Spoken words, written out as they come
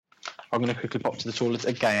I'm going to quickly pop to the toilet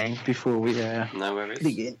again before we No worries.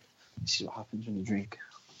 begin. This is what happens when you drink.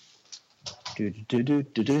 Do.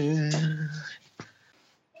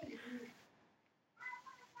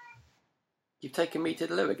 You've taken me to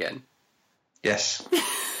the loo again? Yes.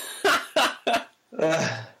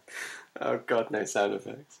 Oh God, no sound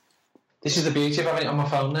effects. This is the beauty of having it on my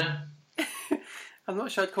phone now. I'm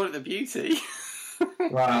not sure I'd call it the beauty.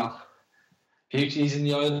 Wow. Beauty's in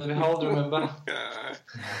the eye of the beholder, remember?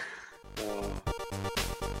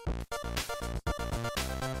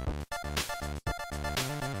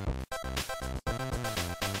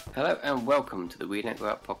 Hello and welcome to the We Don't Go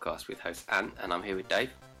Out podcast with host Ant, and I'm here with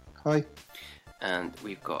Dave. Hi. And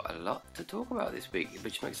we've got a lot to talk about this week,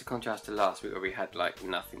 which makes a contrast to last week where we had like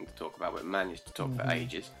nothing to talk about, but managed to talk for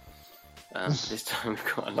ages. This time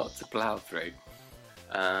we've got a lot to plough through.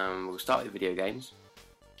 We'll start with video games,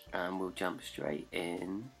 and we'll jump straight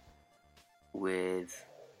in with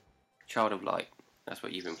Child of Light. That's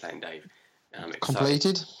what you've been playing, Dave.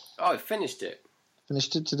 Completed. Oh, I finished it.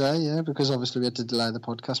 Finished it today, yeah, because obviously we had to delay the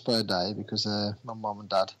podcast by a day because my mum and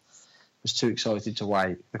dad was too excited to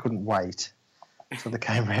wait. They couldn't wait. So they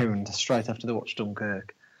came round straight after they watched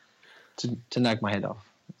Dunkirk to nag my head off.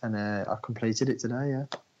 And I completed it today, yeah.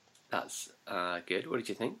 That's good. What did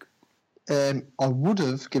you think? I would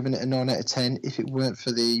have given it a 9 out of 10 if it weren't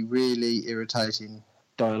for the really irritating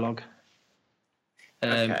Dialogue.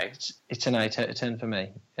 Okay. It's an 8 out of 10 for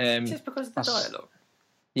me. Just because of the dialogue?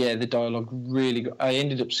 Yeah, the dialogue really good. I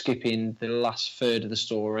ended up skipping the last third of the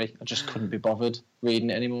story. I just couldn't be bothered reading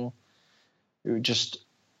it anymore. It was just...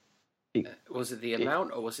 was it the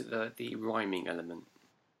amount or was it the rhyming element?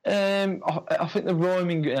 I think the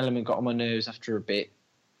rhyming element got on my nerves after a bit.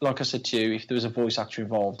 Like I said to you, if there was a voice actor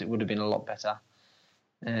involved, it would have been a lot better.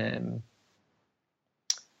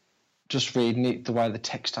 Just reading it, the way the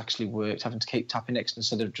text actually worked, having to keep tapping X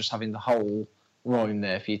instead of just having the whole rhyme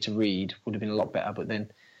there for you to read would have been a lot better. But then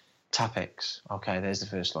tap X, okay, there's the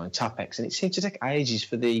first line, tap X, and it seemed to take ages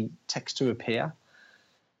for the text to appear.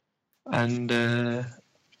 And I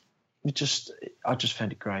just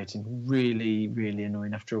found it great and really, really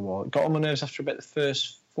annoying after a while. It got on my nerves after about the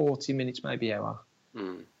first 40 minutes, maybe hour.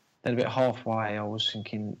 Mm. Then about halfway, I was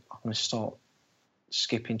thinking, I'm going to start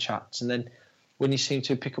skipping chats. And then when you seem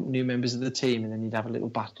to pick up new members of the team, and then you'd have a little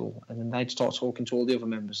battle, and then they'd start talking to all the other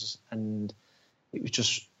members, and it was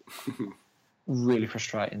just really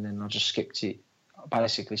frustrating. Then I just skipped it. I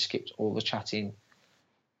basically skipped all the chatting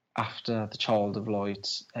after the Child of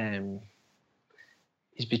Light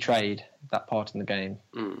is betrayed, that part in the game.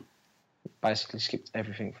 Mm. Basically skipped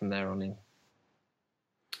everything from there on in.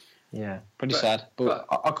 Yeah, pretty sad. But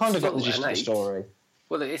I kind of got the gist of the story.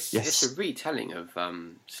 Well, it's a retelling of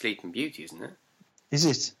Sleeping Beauty, isn't it? Is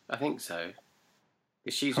it? I think so.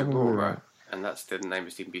 She's Aurora, and that's the name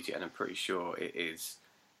of Sleeping Beauty, and I'm pretty sure it is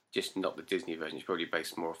just not the Disney version. It's probably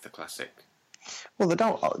based more off the classic. Well, they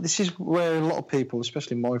don't. This is where a lot of people,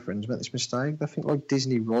 especially my friends, make this mistake. They think like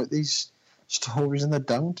Disney write these stories, and they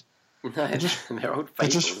don't. No, they're old fables. They're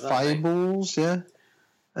just fables, yeah.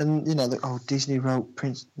 And you know, Disney wrote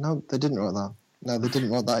Prince. No, they didn't write that. No, they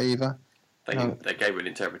didn't write that either. They gave an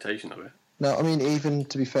interpretation of it. No, I mean, even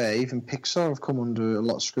to be fair, even Pixar have come under a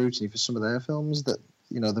lot of scrutiny for some of their films that,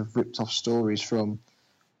 you know, they've ripped off stories from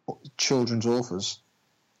children's authors.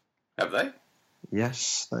 Have they?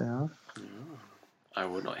 Yes, they have. I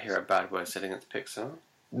would not hear a bad word said against Pixar.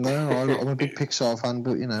 No, I'm a big Pixar fan,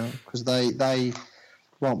 but, you know, because they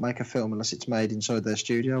won't make a film unless it's made inside their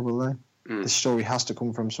studio, will they? The story has to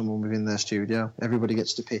come from someone within their studio. Everybody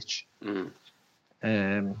gets to pitch.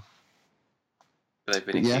 But they've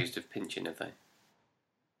been accused of pinching, have they?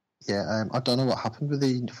 Yeah, I don't know what happened with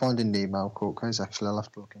the Finding Nemo court case, actually. I'll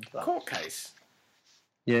have to look into that. Court case?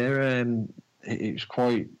 Yeah, it was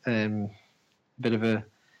quite a bit of a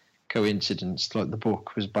coincidence. Like, the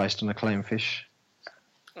book was based on a clownfish.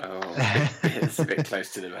 Oh, it's a bit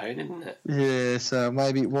close to the bone, isn't it? Yeah, so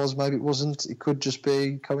maybe it was, maybe it wasn't. It could just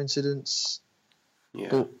be coincidence. Yeah.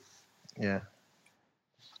 But, yeah.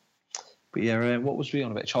 But yeah, what was we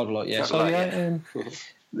on about? Child of Light, yeah. Child of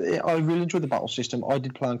Light, I really enjoyed the battle system. I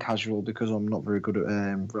did play on casual because I'm not very good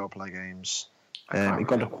at role-play games. It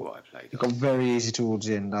got very easy towards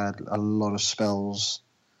the end. I had a lot of spells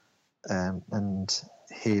and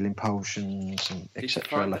healing potions and Did you etc.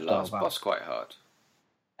 find the last boss quite hard?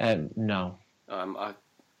 No.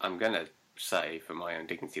 I'm going to say, for my own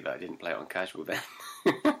dignity, that I didn't play it on casual then.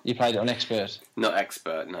 You played it on expert? Not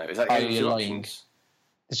expert, no. Is that you're lying?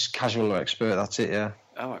 It's casual or expert, that's it, yeah.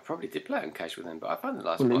 Oh, I probably did play it on casual then, but I found the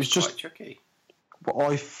last boss quite tricky. But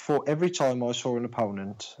I fought, every time I saw an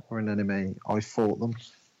opponent or an enemy, I fought them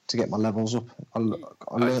to get my levels up. I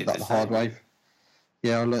learned that the hard way.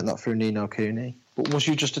 Yeah, I learned that through Ni no Kuni. But was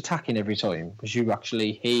you just attacking every time? Was you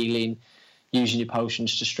actually healing, using your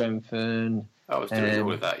potions to strengthen? I was doing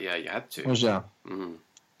all of that, yeah, you had to. Was that? Mm.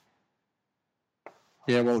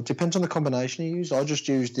 Yeah, well, it depends on the combination you use. I just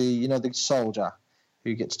used the soldier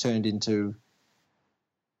who gets turned into,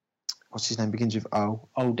 what's his name, begins with O?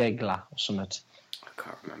 Odegla or something. I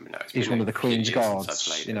can't remember now. He's one of the Queen's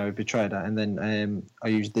guards, betrayed her. And then I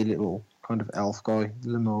used the little kind of elf guy,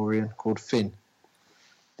 Lemurian, called Finn.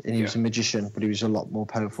 And he was a magician, but he was a lot more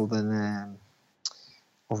powerful than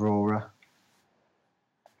Aurora.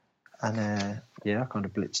 And, I kind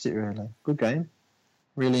of blitzed it, really. Good game.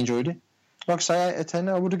 Really enjoyed it. Like I say, 8 out of 10.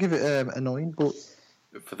 I would have given it a 9, but...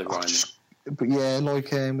 For the rhyming. But yeah,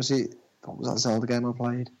 was it... What was that Zelda game I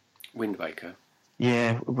played? Wind Waker.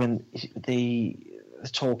 Yeah, when the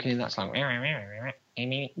talking, that's like... Like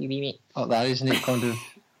that, isn't it? Kind of...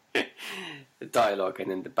 The dialogue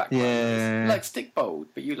and then the background. Yeah. Like Stickbold,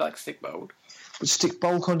 but you like Stickbold. But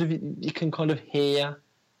Stickbold, kind of, you can kind of hear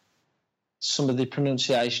some of the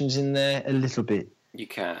pronunciations in there a little bit. You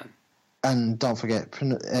can. And don't forget,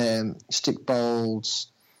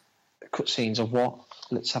 Stickbold's cutscenes are what?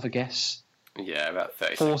 Let's have a guess. Yeah, about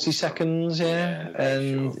 30 40 seconds, yeah.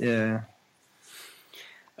 And, yeah.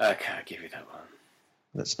 Okay, I'll give you that one.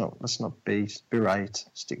 Let's not berate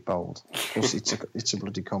Stickbold. Of course, it's a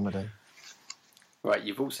bloody comedy. Right,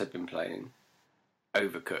 you've also been playing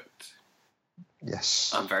Overcooked.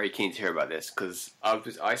 Yes. I'm very keen to hear about this because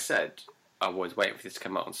I said I was waiting for this to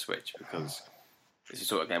come out on Switch because it's the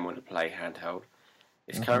sort of game I want to play handheld.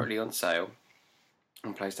 It's currently on sale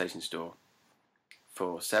on PlayStation Store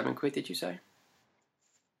for £7, did you say?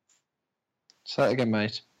 Say it again,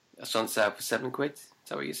 mate. That's on sale for £7? Is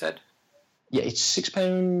that what you said? Yeah, it's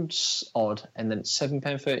 £6 odd, and then it's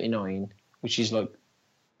 £7.39, which is like,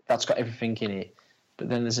 that's got everything in it. But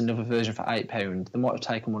then there's another version for £8. They might have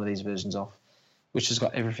taken one of these versions off, which has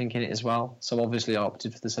got everything in it as well. So obviously I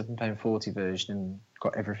opted for the £7.40 version and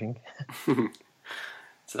got everything.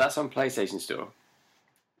 So that's on PlayStation Store.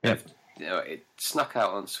 Yep. It snuck out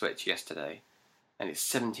on Switch yesterday, and it's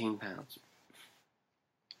 £17,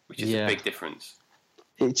 which is a big difference.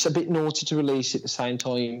 It's a bit naughty to release at the same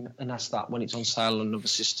time, and that's that when it's on sale on another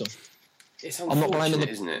system. It's unfortunate,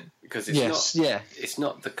 isn't it? Because it's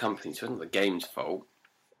not the company's, it's not the game's fault.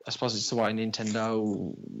 I suppose it's the way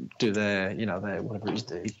Nintendo do their whatever it is,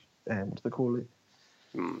 what do they call it?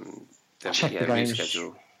 Check the games.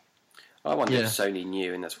 Reschedule. I wonder if Sony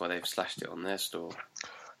knew, and that's why they've slashed it on their store.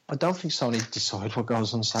 I don't think Sony decide what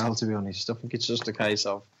goes on sale, to be honest. I think it's just a case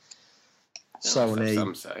of Sony.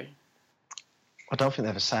 Some say. I don't think they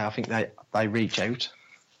ever say. I think they reach out.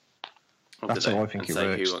 That's how I think it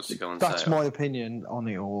works. Who wants to go on that's sale. My opinion on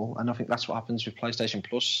it all, and I think that's what happens with PlayStation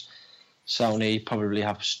Plus. Sony probably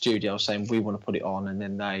have studios saying we want to put it on, and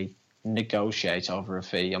then they negotiate over a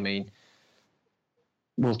fee. I mean,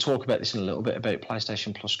 we'll talk about this in a little bit about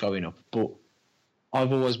PlayStation Plus going up, but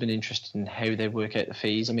I've always been interested in how they work out the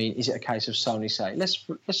fees. I mean, is it a case of Sony say, let's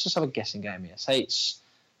just have a guessing game here. Say it's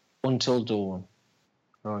Until Dawn,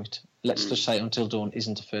 right? Let's just say Until Dawn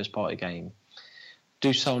isn't a first-party game. Do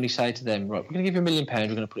Sony say to them, right, we're going to give you £1 million, we're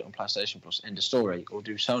going to put it on PlayStation Plus, end of story? Or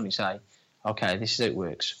do Sony say, okay, this is how it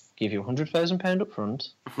works, give you £100,000 up front.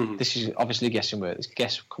 This is obviously guessing work.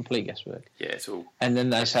 It's complete guesswork. Yeah, it's all. And then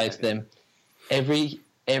they say to them, every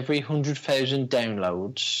 100,000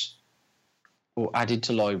 downloads or added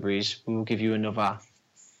to libraries, we will give you another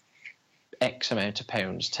X amount of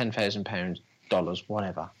pounds, £10,000, dollars,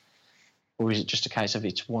 whatever. Or is it just a case of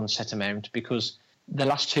it's one set amount? Because the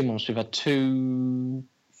last 2 months we've had two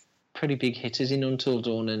pretty big hitters in Until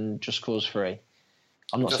Dawn and Just Cause 3.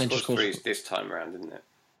 I'm not saying Just Cause 3 is this time around, isn't it?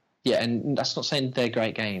 Yeah, and that's not saying they're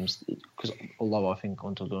great games, because although I think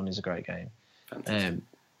Until Dawn is a great game. Fantastic.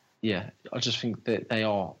 Yeah, I just think that they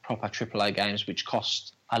are proper AAA games which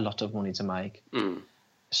cost a lot of money to make.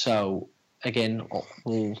 So, again,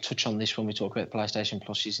 we'll touch on this when we talk about PlayStation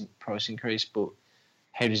Plus's price increase, but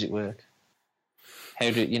how does it work?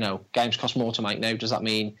 How do games cost more to make now? Does that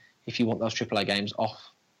mean if you want those AAA games off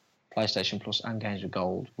PlayStation Plus and Games with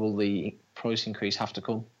Gold, will the price increase have to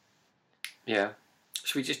come? Yeah.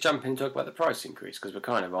 Should we just jump in and talk about the price increase? Because we're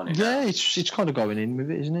kind of on it. Yeah, now. it's kind of going in with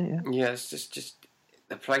it, isn't it? Yeah, it's just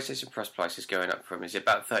the PlayStation Plus price is going up from, is it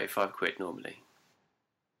about £35 normally?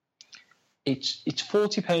 It's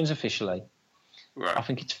 £40 officially. Right. I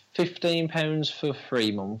think it's £15 for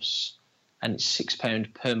 3 months, and it's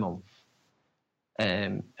 £6 per month.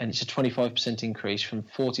 And it's a 25% increase from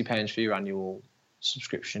 £40 for your annual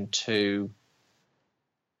subscription to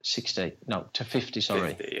 50.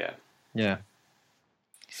 Sorry. 50, yeah. Yeah.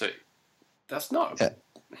 So that's not. Yeah.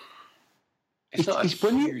 It's not a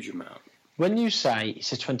huge amount. When you say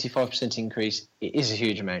it's a 25% increase, it is a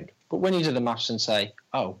huge amount. But when you do the maths and say,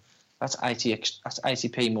 "Oh, that's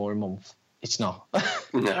 80p more a month," it's not.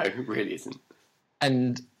 No, it really isn't.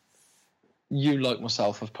 And you, like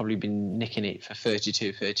myself, have probably been nicking it for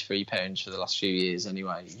 £32, £33 for the last few years.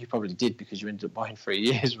 Anyway, you probably did because you ended up buying 3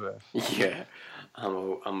 years worth. Yeah,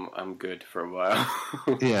 I'm good for a while.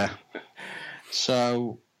 Yeah.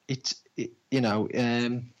 So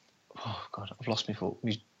oh God, I've lost my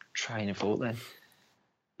train of thought. Then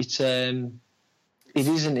it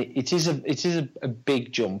is a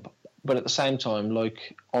big jump, but at the same time,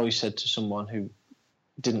 like I said to someone who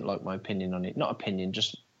didn't like my opinion on it, not opinion,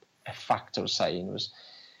 just a fact I was saying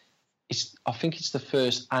I think it's the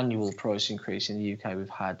first annual price increase in the UK we've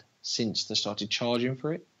had since they started charging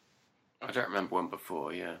for it. I don't remember one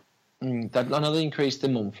before. Yeah. I know they increased the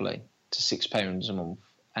monthly to £6 a month,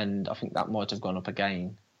 and I think that might have gone up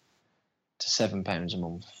again to £7 a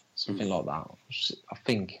month, something like that. I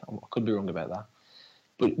think I could be wrong about that,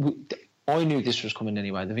 but I knew this was coming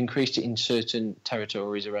anyway. They've increased it in certain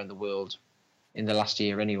territories around the world in the last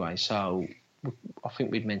year anyway. So I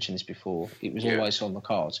think we'd mentioned this before. It was always on the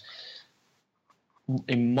cards.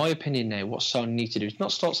 In my opinion, now what Sony need to do is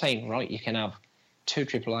not start saying, right, you can have 2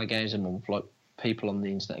 AAA games a month like people on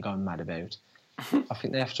the internet are going mad about. I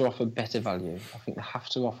think they have to offer better value. I think they have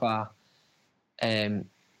to offer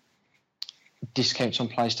discounts on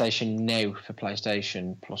PlayStation Now for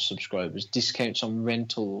PlayStation Plus subscribers, discounts on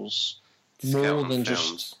rentals, more than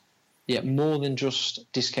just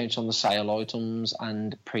discounts on the sale items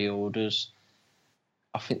and pre-orders.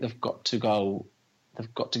 I think they've got to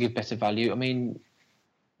give better value. I mean,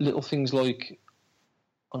 little things like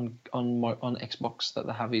on Xbox that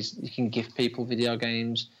they have is you can gift people video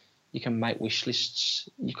games. You can make wish lists.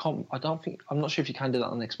 You can't. I'm not sure if you can do that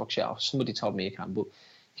on Xbox yet. Somebody told me you can, but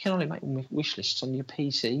you can only make wish lists on your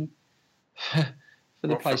PC for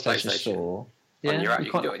the PlayStation Store. Yeah, on your app, you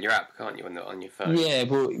can do it on your app, can't you? On your phone. Yeah,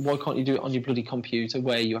 but why can't you do it on your bloody computer,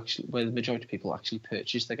 where the majority of people actually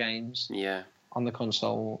purchase the games? Yeah. On the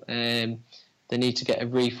console, they need to get a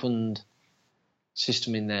refund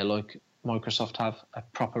system in there, like Microsoft have a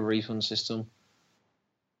proper refund system.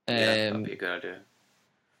 That'd be a good idea.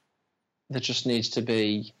 There just needs to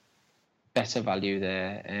be better value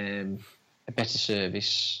there, a better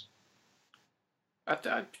service.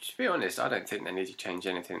 To be honest, I don't think they need to change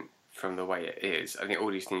anything from the way it is. I think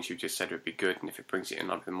all these things you just said would be good, and if it brings it in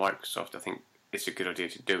line with Microsoft, I think it's a good idea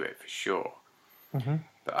to do it for sure. Mm-hmm.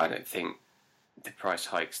 But I don't think the price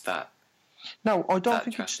hikes that. No, I don't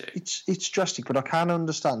think drastic. it's drastic, but I can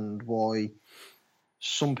understand why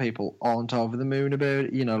some people aren't over the moon about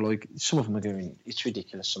it. You know, like some of them are going, it's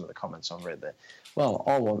ridiculous, some of the comments I've read there. Well,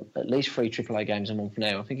 I want at least 3 AAA games a month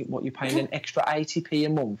now. I think what you're paying an extra 80p a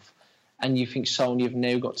month, and you think Sony have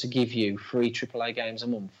now got to give you 3 AAA games a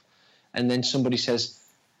month. And then somebody says,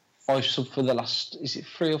 I've subbed for the last, is it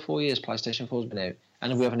 3 or 4 years PlayStation 4's been out,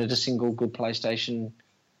 and we haven't had a single good PlayStation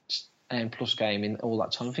Plus game in all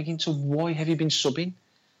that time. I'm thinking, so why have you been subbing?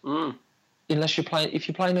 Unless if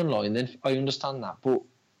you're playing online, then I understand that. But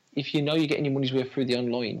if you know you're getting your money's worth through the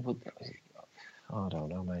online, well, I don't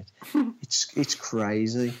know, mate. It's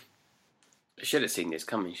crazy. I should have seen this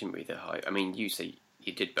coming, shouldn't we? I mean, you say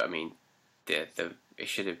you did, but I mean, we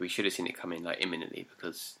should have seen it coming like imminently,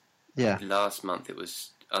 because last month it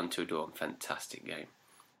was Until Dawn, fantastic game.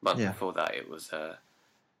 Month before that it was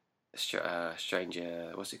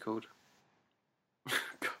Stranger. What's it called?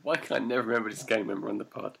 God, why can I never remember this game when we're on the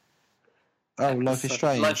pod? Oh, Life is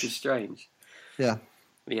Strange. Life is Strange. Yeah.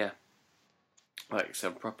 Yeah. Like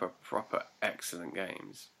some proper excellent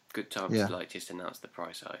games. Good time to like just announce the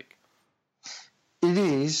price hike. It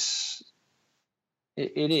is.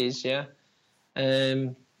 It is, yeah.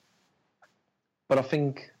 But I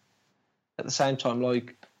think at the same time,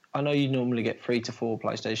 like, I know you normally get 3 to 4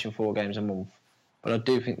 PlayStation 4 games a month, but I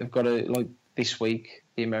do think they've got to, like, this week,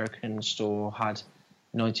 the American store had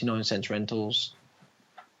 99-cent rentals.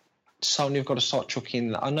 Sony have got to start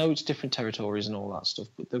chucking that. I know it's different territories and all that stuff,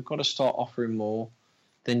 but they've got to start offering more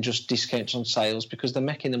than just discounts on sales, because they're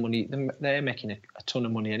making the money. They're making a ton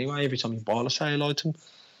of money anyway every time you buy a sale item.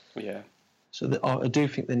 Yeah. So I do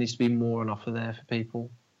think there needs to be more on offer there for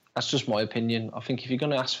people. That's just my opinion. I think if you're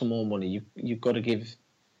going to ask for more money, you've got to give.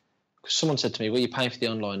 Because someone said to me, "Well, you're paying for the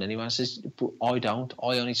online anyway." I says, "But I don't.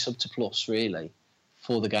 I only sub to Plus really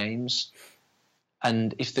for the games."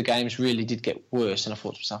 And if the games really did get worse, and I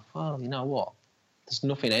thought to myself, well, you know what? There's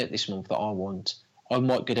nothing out this month that I want. I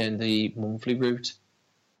might go down the monthly route.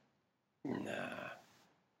 Nah.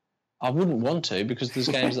 I wouldn't want to, because there's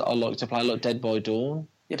games that I like to play, like Dead by Dawn.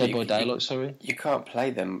 Yeah, Dead by Daylight, sorry. You can't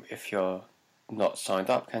play them if you're not signed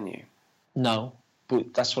up, can you? No,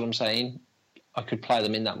 but that's what I'm saying. I could play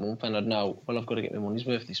them in that month and I'd know, well, I've got to get my money's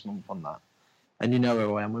worth this month on that. And you know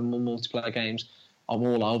who I am with my multiplayer games. I'm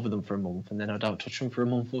all over them for a month and then I don't touch them for a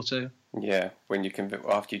month or two. Yeah, when you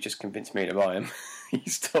after you just convinced me to buy them, you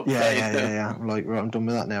stop playing them. Yeah. I'm like, right, I'm done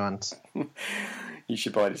with that now, Ant. You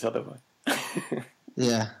should buy this other one.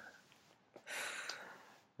 Yeah.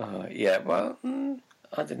 Yeah, well,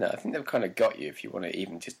 I don't know. I think they've kind of got you if you want to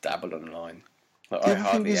even just dabble online. Like, I The other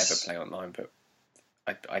hardly thing ever is- play online, but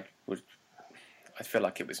I feel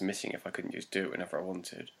like it was missing if I couldn't just do it whenever I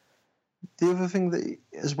wanted. The other thing that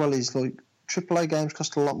as well is like AAA games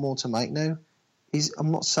cost a lot more to make now.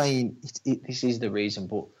 I'm not saying This is the reason,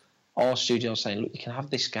 but our studio's saying, look, you can have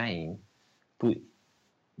this game, but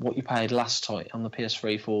what you paid last time on the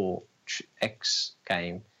PS3 for X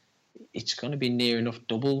game, it's going to be near enough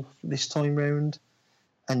double this time round.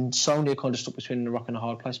 And Sony are kind of stuck between a rock and a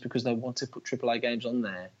hard place because they want to put AAA games on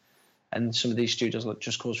there. And some of these studios, like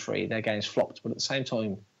Just Cause 3, their games flopped, but at the same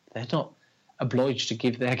time, they're not obliged to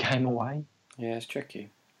give their game away. Yeah, it's tricky.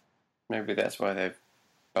 Maybe that's why they've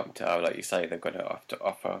bumped it out. Like you say, they're going to have to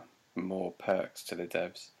offer more perks to the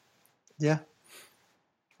devs. Yeah.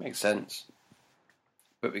 Makes sense.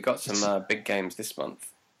 But we got some big games this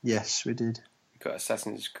month. Yes, we did. We got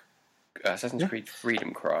Assassin's Creed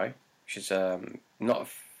Freedom Cry, which is not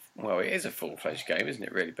it is a full-fledged game, isn't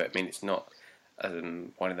it? Really, but I mean, it's not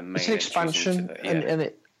one of the main. It's an expansion,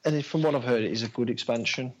 and and from what I've heard, it is a good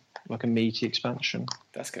expansion, like a meaty expansion.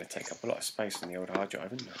 that's going to take up a lot of space on the old hard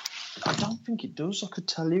drive, isn't it? I don't think it does. I could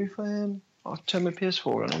tell you if I'll turn my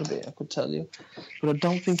PS4 on in a bit. I could tell you, but I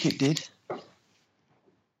don't think it did.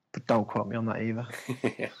 But don't quote me on that either.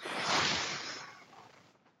 Yeah.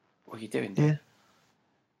 What are you doing? Yeah.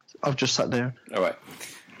 I've just sat down. All right.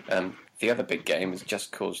 The other big game is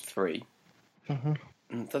Just Cause 3. Mm-hmm.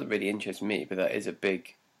 It doesn't really interest me, but that is a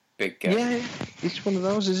big game. Yeah, it's one of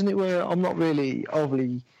those, isn't it, where I'm not really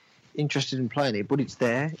overly interested in playing it, but it's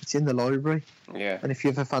there. It's in the library. Yeah. And if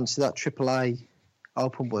you ever fancy that AAA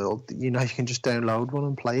open world, you know you can just download one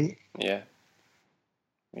and play it. Yeah.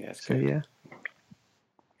 Yeah, it's So, good. yeah.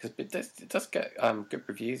 Because it does get good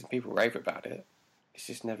reviews and people rave about it. It's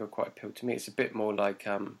just never quite appealed to me. It's a bit more like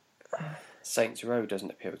Saints Row doesn't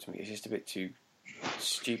appeal to me. It's just a bit too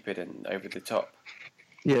stupid and over the top.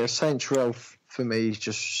 Yeah, Saints Row for me is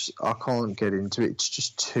just, I can't get into it. It's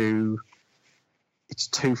just too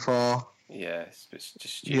far. Yeah, it's just The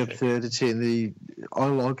stupid. absurdity and I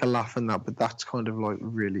like a laugh and that, but that's kind of like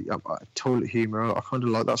really toilet humour. I kind of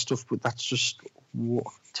like that stuff, but that's just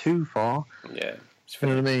too far. Yeah. You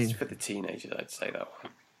know what I mean? It's for the teenagers, I'd say that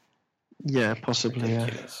one. Yeah, possibly. Yeah.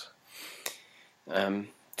 Ridiculous.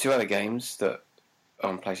 Two other games that are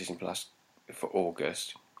on PlayStation Plus for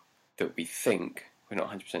August that we think, we're not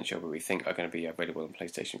 100% sure, but we think are going to be available on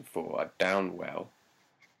PlayStation 4 are Downwell.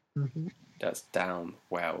 Mm-hmm. That's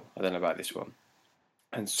Downwell. I don't know about this one.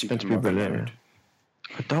 And Super meant to be Motherload. brilliant,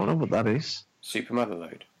 I don't know what that is. Super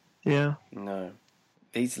Motherload? Yeah. No.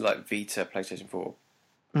 These are like Vita, PlayStation 4,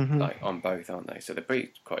 like on both, aren't they? So they're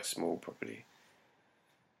quite small, probably.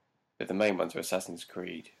 But the main ones are Assassin's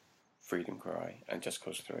Creed, Freedom Cry, and Just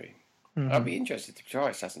Cause 3. Mm-hmm. I'd be interested to try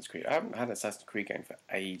Assassin's Creed. I haven't had an Assassin's Creed game for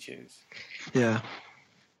ages. Yeah.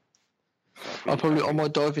 So I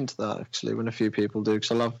might dive into that actually when a few people do,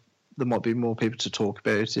 because there might be more people to talk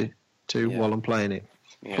about it too while I'm playing it.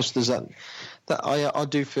 Yeah. Plus, there's that I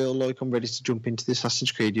do feel like I'm ready to jump into the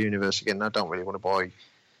Assassin's Creed universe again. I don't really want to buy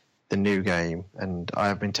the new game, and I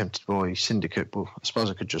have been tempted to buy Syndicate, but I suppose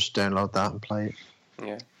I could just download that and play it.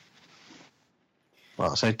 Yeah.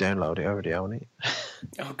 Well, I say download it, I already own it.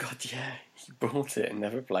 Oh God, yeah. You bought it and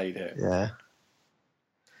never played it. Yeah.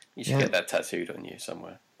 You should get that tattooed on you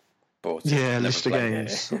somewhere. Bought it. Yeah, never list of played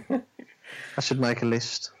games. it. I should make a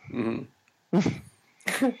list. So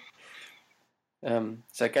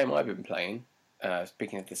a game I've been playing,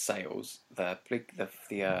 speaking of the sales, the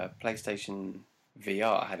PlayStation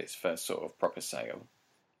VR had its first sort of proper sale,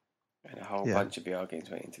 and a whole bunch of VR games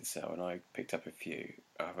went into the sale, and I picked up a few.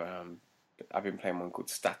 I've been playing one called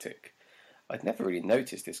Static. I'd never really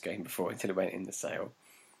noticed this game before until it went in the sale,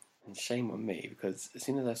 and shame on me, because as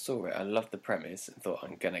soon as I saw it, I loved the premise and thought,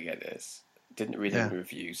 I'm gonna get this. Didn't read any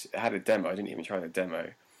reviews. It had a demo. I didn't even try the demo.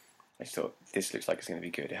 I just thought, this looks like it's going to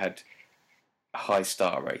be good. It had a high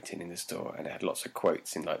star rating in the store, and it had lots of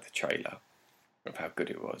quotes in like the trailer of how good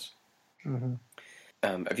it was. Mm-hmm.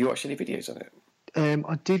 Have you watched any videos on it?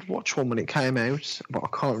 I did watch one when it came out, but I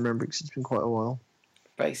can't remember because it's been quite a while.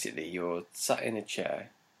 Basically, you're sat in a chair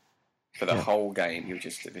for the whole game. You're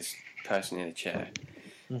just this person in a chair,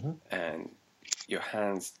 and your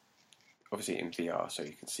hands, obviously in VR, so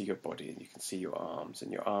you can see your body and you can see your arms,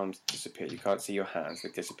 and your arms disappear. You can't see your hands; they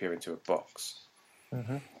disappear into a box,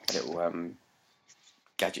 a little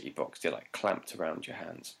gadgety box. They're like clamped around your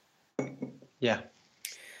hands. Yeah.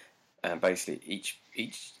 And basically,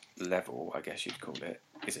 each level, I guess you'd call it,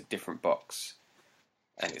 is a different box,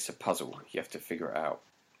 and it's a puzzle. You have to figure it out.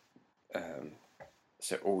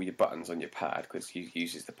 So all your buttons on your pad, because you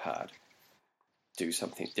uses the pad, do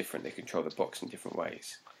something different. They control the box in different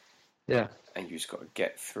ways. Yeah. And you just got to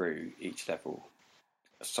get through each level,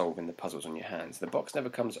 solving the puzzles on your hands. The box never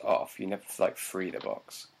comes off. You never like free the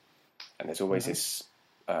box. And there's always this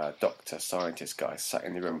doctor, scientist guy sat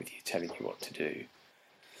in the room with you, telling you what to do.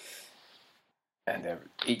 And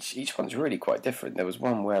each one's really quite different. There was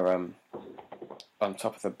one where on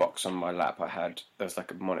top of the box on my lap, there was like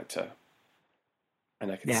a monitor,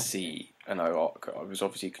 and I could see, and I was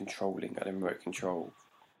obviously controlling a remote control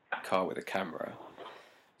car with a camera,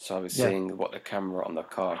 so I was seeing what the camera on the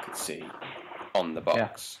car could see on the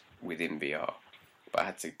box within VR. But I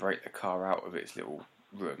had to break the car out of its little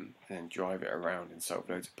room and then drive it around and solve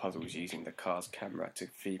loads of puzzles using the car's camera to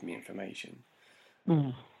feed me information.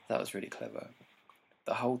 That was really clever.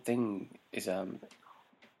 The whole thing is it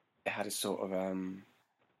had a sort of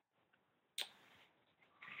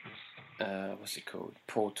what's it called,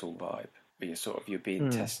 portal vibe, where you're being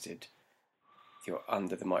tested, you're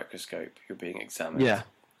under the microscope, you're being examined.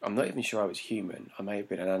 I'm not even sure I was human. I may have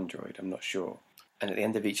been an android, I'm not sure. And at the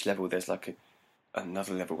end of each level there's like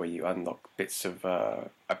another level where you unlock bits of a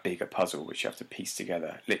bigger puzzle which you have to piece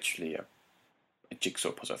together, literally a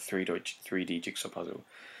jigsaw puzzle, a 3D jigsaw puzzle.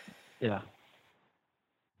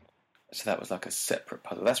 So that was like a separate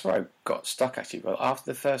puzzle. That's where I got stuck, actually. Well,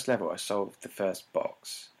 after the first level, I solved the first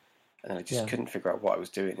box, and then I just couldn't figure out what I was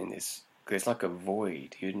doing in this. Because it's like a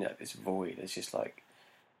void. You know, this void. It's just like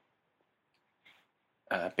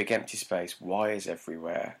a big empty space, wires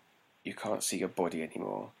everywhere. You can't see your body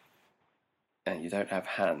anymore, and you don't have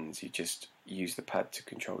hands. You just use the pad to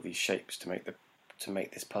control these shapes to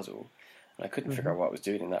make this puzzle. And I couldn't figure out what I was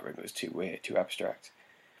doing in that room. It was too weird, too abstract.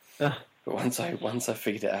 But once I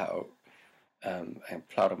figured it out, and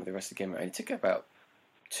ploughed on with the rest of the game, and it took about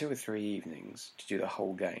 2 or 3 evenings to do the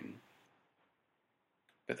whole game.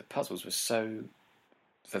 But the puzzles were so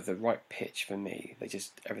the right pitch for me.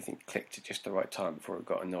 Everything clicked at just the right time before it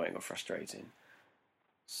got annoying or frustrating.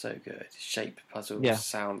 So good. Shape puzzles,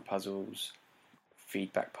 sound puzzles,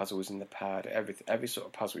 feedback puzzles in the pad, every sort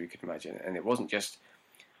of puzzle you could imagine. And it wasn't just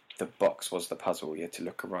the box was the puzzle. You had to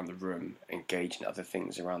look around the room, engage in other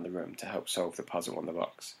things around the room to help solve the puzzle on the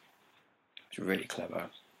box. It was really clever.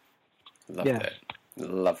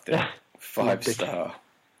 Loved it. 5-star.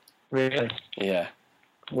 Really? Yeah.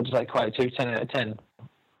 What does that equate to? 10 out of 10?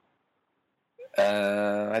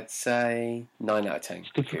 I'd say 9 out of 10. It's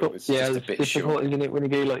difficult. It was just a bit difficult, short. isn't it? When you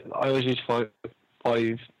go like, I always use 5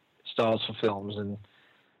 stars for films and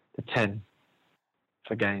the 10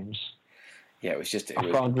 for games. Yeah, it was a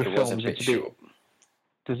bit short.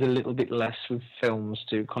 There's a little bit less with films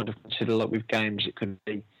to kind of consider. Like with games, it could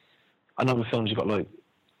be. I know with films you've got like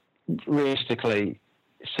realistically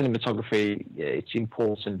cinematography. Yeah, it's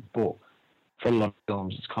important, but for a lot of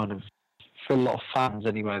films, it's kind of for a lot of fans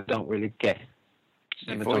anyway. They don't really get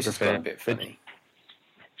cinematography. Your voice is quite a bit funny.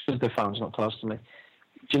 Because the phone's not close to me.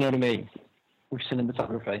 Do you know what I mean? With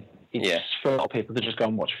cinematography, it's for a lot of people to just go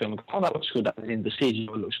and watch a film and go, "Oh, that looks good." That in the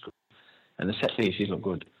CGI looks good, and the set pieces look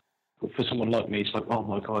good. But for someone like me, it's like, "Oh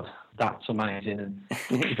my god, that's amazing!" And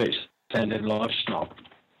if it's standing live snob,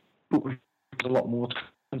 but there's a lot more.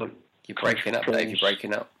 Like, you're breaking up, Dave. You're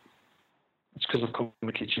breaking up. It's because I've come from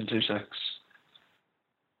the kitchen 2 secs.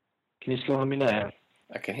 Can you still hear me now?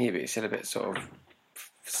 I can hear you, but it's still a bit sort of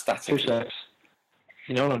static. 2 secs.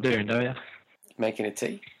 You know what I'm doing, don't you? Making a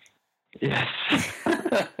tea? Yes.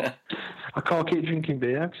 I can't keep drinking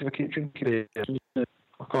beer, because if I keep drinking beer,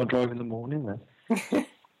 I can't drive in the morning then.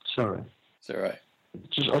 Sorry. It's alright.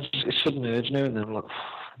 It's sudden urge now and then I'm like,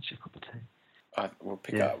 fancy a cup of tea. We'll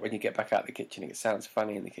pick up when you get back out of the kitchen. It sounds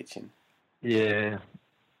funny in the kitchen. Yeah.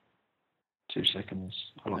 2 seconds.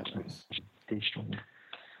 I like to be strong.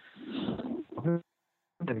 I've heard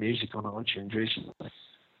the music on iTunes recently.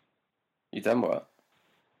 You done what?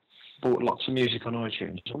 Bought lots of music on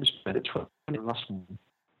iTunes. I only spent it 20 last month.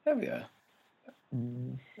 Have you?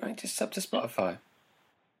 Why don't you just sub to Spotify?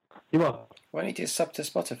 You what? Why don't you just sub to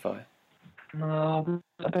Spotify? No,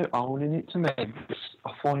 about owning it to me.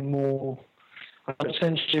 I find more. I don't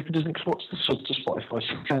sound stupid, doesn't it? Because what's the sub to Spotify?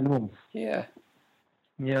 £6 a month. Yeah.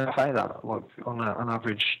 Yeah, I pay that like on an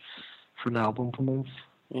average for an album per month.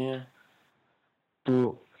 Yeah.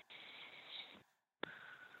 But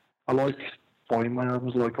I buying my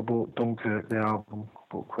albums. Like I bought Dunkirk, the album, I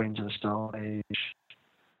bought Queens of the Stone Age.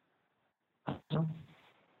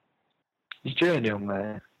 Is Journey on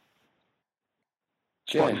there?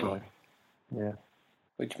 Journey? Spotify. Yeah.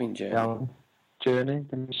 What do you mean, Journey? The album. Journey,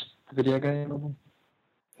 the video game album.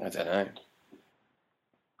 I don't know.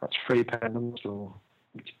 That's £3 on the store.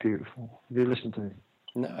 It's beautiful. Have you listened to it?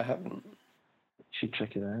 No, I haven't. You should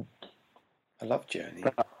check it out. I love Journey,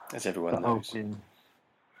 That- as everyone That knows.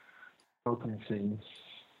 opening theme.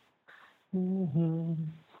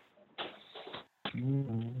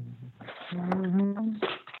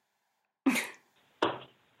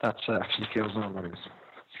 That's actually Killzone, that is.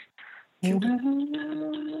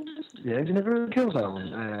 Yeah, have you never heard of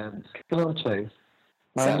Killzone? Killzone 2.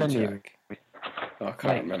 Soundtrack. Oh, I can't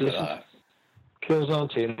Mate, remember listen. that.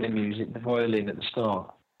 Killzone 2, the music, the violin at the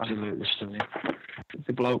start, absolutely stunning.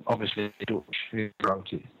 The bloke, obviously, Dutch, who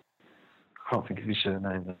wrote it. I can't think of his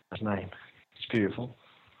surname, his name. It's beautiful.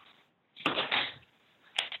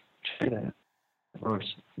 Check it out. Right,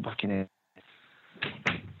 back in here.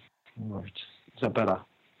 Right. Is that better?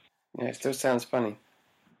 Yeah, it still sounds funny.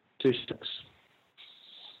 2 sticks.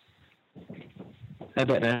 How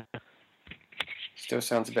about now? Still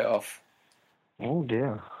sounds a bit off. Oh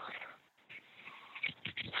dear.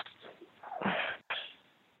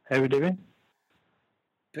 How are we doing?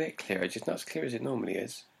 Bit clearer, just not as clear as it normally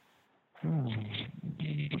is.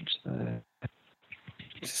 What's the...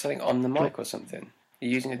 Is there something on the mic or something?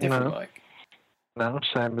 You're using a different No. mic? No,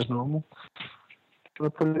 same as normal. Can I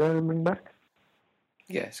put it down and ring back?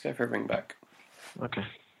 Yeah, let's go for a ring back. Okay.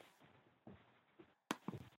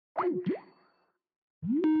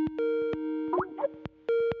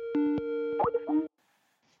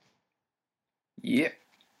 Yep.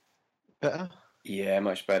 Better? Yeah,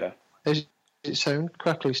 much better. Does it sound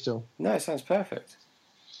crackly still? No, it sounds perfect.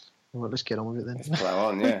 Well, let's get on with it then. Let's plow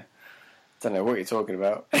on, yeah. Don't know what you're talking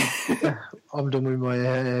about. I'm done with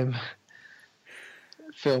my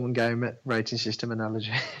film and game rating system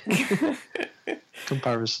analogy.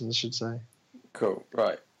 Comparisons, I should say. Cool.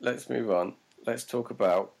 Right, let's move on. Let's talk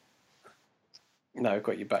about... No, I've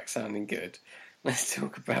got you back sounding good. Let's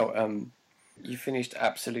talk about... You finished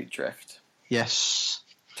Absolute Drift. Yes.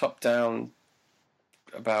 Top down,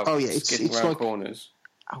 about skidding around like corners.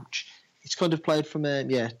 Ouch. It's kind of played from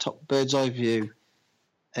top bird's eye view.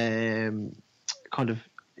 Kind of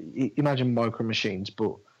imagine micro machines,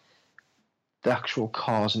 but the actual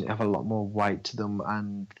cars and it have a lot more weight to them,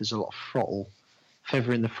 and there's a lot of throttle,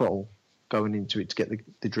 feathering the throttle going into it to get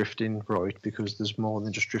the drifting right, because there's more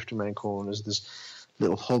than just drifting around corners. There's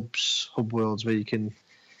little hub worlds where you can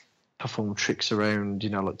perform tricks around,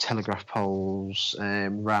 like telegraph poles,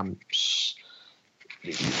 ramps,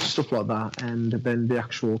 stuff like that. And then the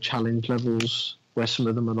actual challenge levels, where some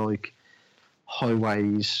of them are like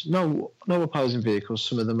highways, no opposing vehicles.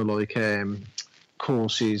 Some of them are like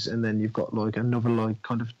courses, and then you've got like another like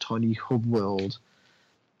kind of tiny hub world,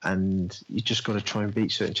 and you just got to try and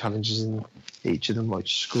beat certain challenges in each of them, like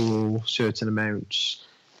score certain amounts.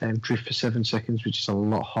 Drift for 7 seconds, which is a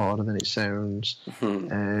lot harder than it sounds.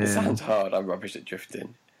 It sounds hard. I'm rubbish at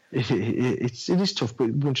drifting. It is tough, but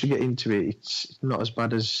once you get into it, it's not as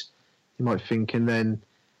bad as you might think. And then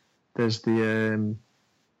there's the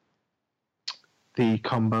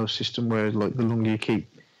combo system, where like the longer you keep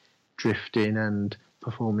drifting and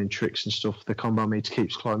performing tricks and stuff, the combo meter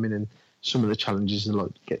keeps climbing, and some of the challenges are like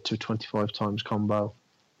get to 25 times combo,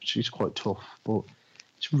 which is quite tough, but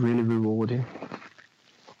it's really rewarding.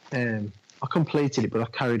 I completed it, but I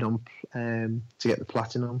carried on to get the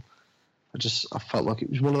platinum. I felt like it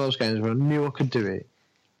was one of those games where I knew I could do it.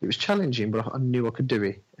 It was challenging, but I knew I could do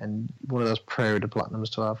it, and one of those prairie the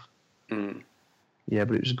platinums to have. Yeah,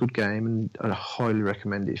 but it was a good game, and I highly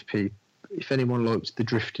recommend it if anyone likes the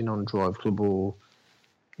drifting on Drive Club, or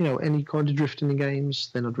any kind of drifting in games,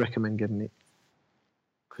 then I'd recommend getting it,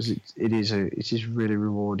 because it is really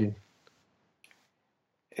rewarding.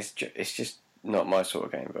 It's just not my sort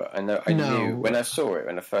of game, but I knew when I saw it,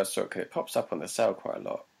 when I first saw it, because it pops up on the sale quite a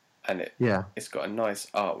lot, and it's got a nice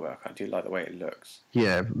artwork. I do like the way it looks.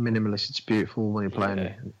 Yeah, minimalist. It's beautiful when you're playing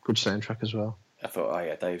it. Good soundtrack as well. I thought, oh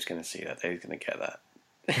yeah, Dave's going to see that. Dave's going to get that.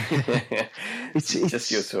 it's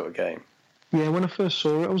just your sort of game. Yeah, when I first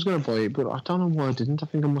saw it, I was going to buy it, but I don't know why I didn't. I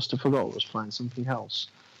think I must have forgot I was playing something else.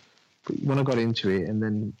 But when I got into it, and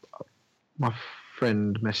then my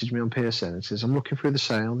friend messaged me on PSN and says, I'm looking through the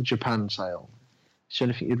sale, the Japan sale. Is there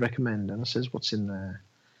anything you'd recommend? And I says, what's in there?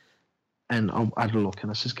 And I had a look,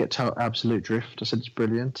 and I says, get to Absolute Drift. I said, it's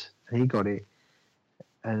brilliant. And he got it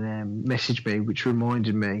and messaged me, which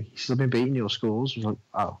reminded me. He says, I've been beating your scores. I was like,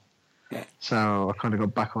 oh. So I kind of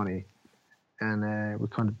got back on it. and we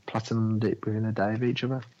kind of platinumed it within a day of each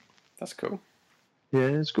other. That's cool. Yeah,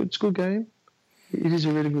 it's good. It's a good game. It is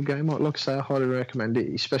a really good game. Like I say, I highly recommend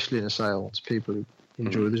it, especially in a sale to people who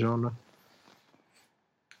enjoy the genre.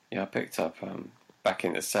 Yeah, I picked up back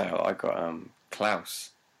in the sale. I got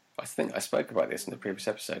Klaus. I think I spoke about this in the previous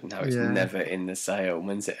episode and how it's never in the sale.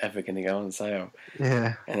 When's it ever going to go on sale?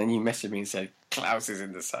 Yeah. And then you messaged me and said Klaus is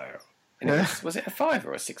in the sale. And was it a £5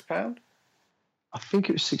 or a £6? I think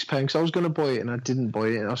it was £6 because I was going to buy it and I didn't buy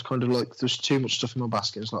it. And I was kind of like, there's too much stuff in my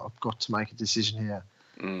basket. It's like, I've got to make a decision here.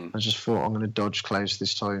 I just thought I'm going to dodge Klaus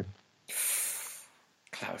this time.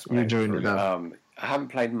 Klaus, you're enjoying it though. I haven't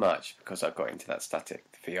played much because I got into that static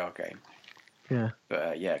VR game. Yeah.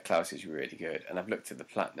 But Klaus is really good. And I've looked at the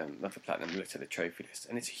platinum, not the platinum, I looked at the trophy list.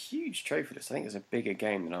 And it's a huge trophy list. I think it's a bigger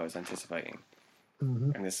game than I was anticipating.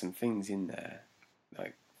 Mm-hmm. And there's some things in there,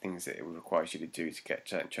 like things that it requires you to do to get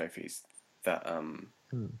certain trophies that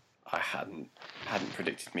I hadn't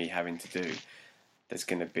predicted me having to do. There's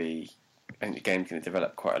going to be, and the game's going to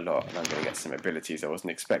develop quite a lot, and I'm going to get some abilities I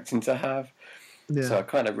wasn't expecting to have. Yeah. So I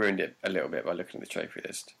kind of ruined it a little bit by looking at the trophy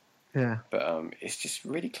list. Yeah. But it's just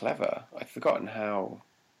really clever. I'd forgotten how.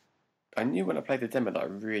 I knew when I played the demo that I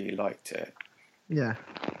really liked it. Yeah.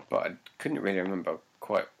 But I couldn't really remember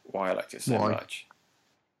quite why I liked it so much.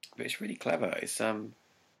 But it's really clever. It's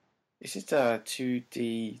just a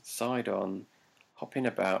 2D side-on hopping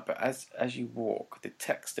about, but as you walk, the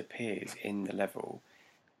text appears in the level,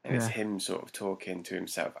 and it's him sort of talking to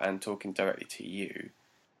himself and talking directly to you.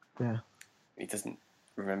 Yeah. He doesn't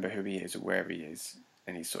remember who he is or where he is,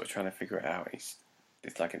 and he's sort of trying to figure it out. It's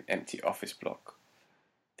like an empty office block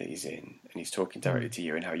that he's in, and he's talking directly to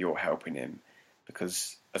you and how you're helping him,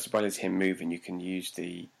 because as well as him moving, you can use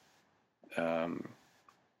the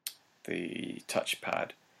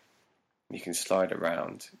touchpad. You can slide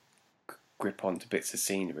around, grip onto bits of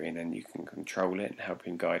scenery, and then you can control it and help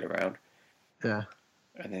him guide around. Yeah.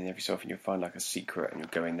 And then every so often you'll find like a secret, and you'll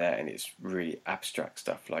go in there, and it's really abstract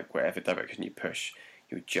stuff. Like wherever direction you push,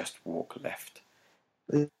 you just walk left.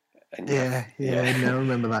 And I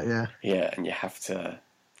remember that. Yeah. Yeah, and you have to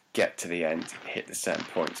get to the end, hit the certain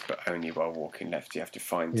points, but only while walking left. You have to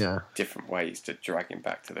find different ways to drag him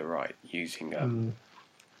back to the right, using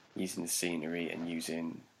the scenery and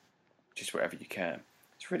using just whatever you can.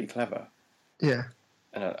 It's really clever. Yeah.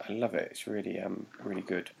 And I love it. It's really really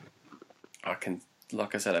good. I can,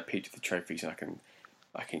 like I said, I peeked at the trophies. I can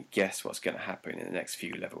guess what's going to happen in the next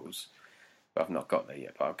few levels, but I've not got there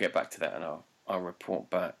yet. But I'll get back to that and I'll report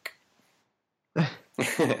back. Did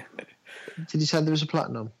you say there was a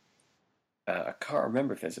platinum? I can't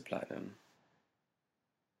remember if there's a platinum.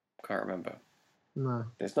 Can't remember. No.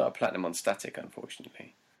 There's not a platinum on static,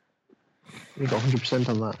 unfortunately. You got 100%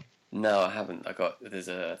 on that? No, I haven't. There's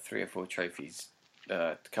 3 or 4 trophies.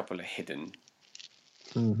 A couple are hidden.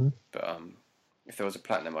 Mm-hmm. But if there was a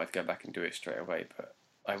platinum, I'd go back and do it straight away. But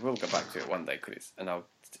I will go back to it one day because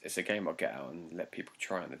it's a game I'll get out and let people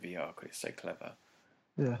try on the VR because it's so clever.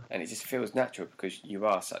 Yeah. And it just feels natural because you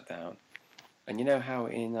are sat down, and you know how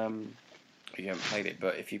in you haven't played it,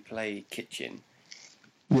 but if you play Kitchen,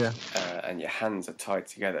 and your hands are tied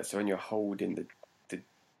together, so when you're holding the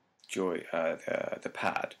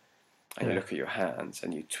pad, and you look at your hands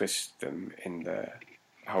and you twist them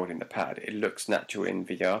holding the pad, it looks natural in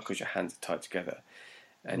VR because your hands are tied together,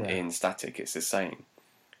 and in static it's the same.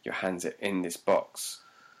 Your hands are in this box,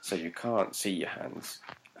 so you can't see your hands,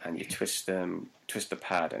 and you twist the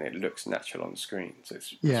pad, and it looks natural on the screen. So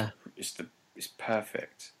it's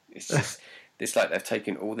perfect. It's just it's like they've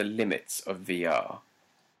taken all the limits of VR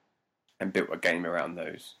and built a game around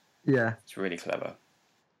those. Yeah, it's really clever.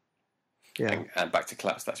 Yeah, and back to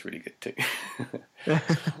Klaus, that's really good too.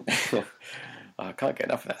 I can't get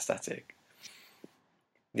enough of that static.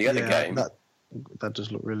 The other game that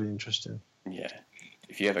does look really interesting. Yeah,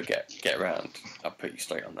 if you ever get around, I'll put you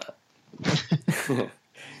straight on that.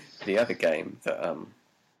 The other game that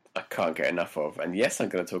I can't get enough of, and yes, I'm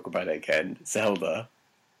going to talk about it again, Zelda.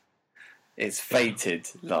 It's fated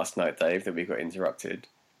last night, Dave, that we got interrupted,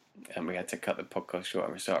 and we had to cut the podcast short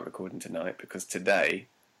and we started recording tonight because today,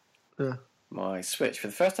 my Switch, for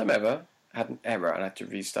the first time ever, had an error and I had to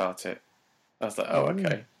restart it. I was like, oh,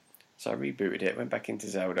 okay. So I rebooted it, went back into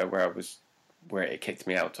Zelda where it kicked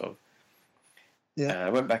me out of. Yeah. And I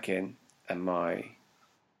went back in, and my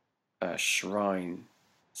shrine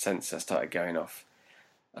sensor started going off,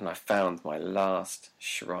 and I found my last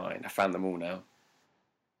shrine. I found them all now.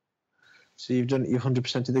 So you've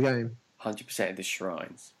 100% of the game? 100% of the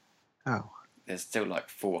shrines. Oh. There's still like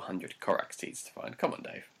 400 Korok seeds to find. Come on,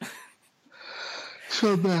 Dave.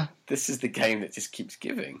 So bad. This is the game that just keeps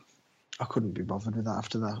giving. I couldn't be bothered with that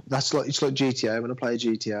after that. It's like GTA. When I play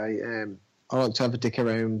GTA, I like to have a dick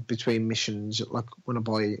around between missions. Like when I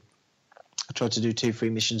try to do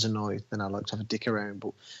 2-3 missions a night. Then I like to have a dick around.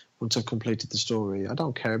 But once I've completed the story, I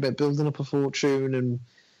don't care about building up a fortune and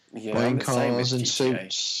buying cars and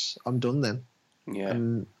suits. I'm done then. Yeah.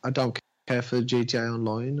 And I don't care for GTA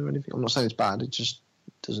Online or anything. I'm not saying it's bad. It just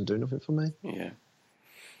doesn't do nothing for me. Yeah.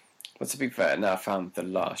 Well, to be fair, now I found the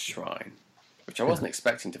last shrine, which I wasn't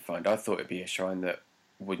expecting to find. I thought it'd be a shrine that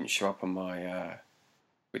wouldn't show up on my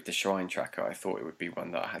with the shrine tracker. I thought it would be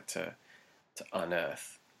one that I had to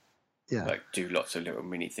unearth. Yeah. Like do lots of little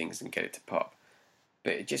mini things and get it to pop.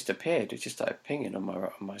 But it just appeared. It just started pinging on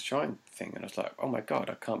my shrine thing, and I was like, "Oh my god,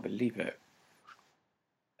 I can't believe it!"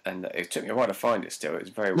 And it took me a while to find it. Still, it was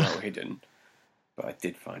very well hidden, but I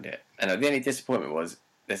did find it. And the only disappointment was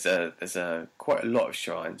there's a quite a lot of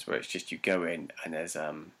shrines where it's just you go in and there's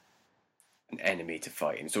an enemy to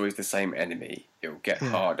fight, and it's always the same enemy. It will get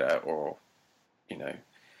harder, or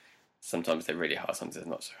sometimes they're really hard, sometimes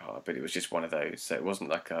they're not so hard. But it was just one of those. So it wasn't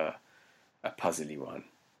like a puzzly one,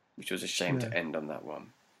 which was a shame to end on that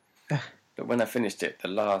one. But when I finished it, the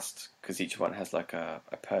last, because each one has like a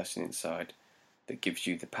person inside that gives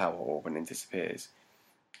you the power orb and then disappears.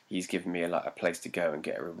 He's given me a place to go and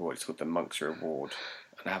get a reward. It's called the Monk's Reward,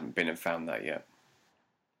 and I haven't been and found that yet.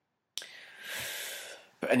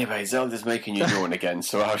 But anyway, Zelda's making you yawn again,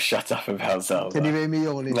 so I'll shut up about Zelda. Can you hear me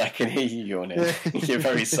yawning? I can hear you yawning. You're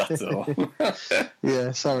very subtle.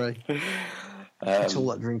 Yeah, sorry. It's all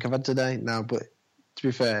that drink I've had today. No, but to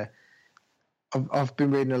be fair, I've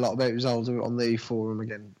been reading a lot about Zelda on the forum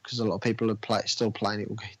again, because a lot of people are still playing it,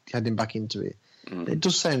 heading back into it. It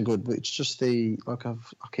does sound good, but it's just I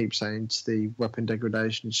keep saying, it's the weapon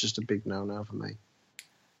degradation. It's just a big no-no for me.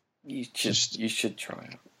 You should try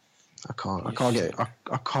it. I can't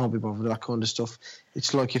be bothered with that kind of stuff.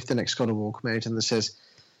 It's like if the next God of War come out and it says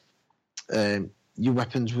your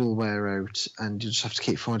weapons will wear out and you just have to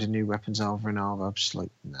keep finding new weapons over and over. I'm just like,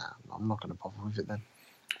 nah, I'm not going to bother with it then.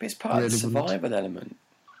 But it's part of the survival element.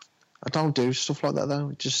 I don't do stuff like that though.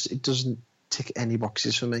 It doesn't tick any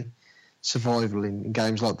boxes for me. Survival in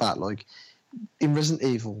games like that, like in Resident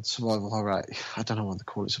Evil, survival horror. I don't know why they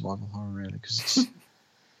call it survival horror really, because it's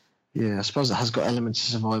yeah, I suppose it has got elements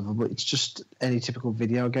of survival, but it's just any typical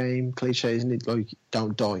video game cliche, isn't it? Like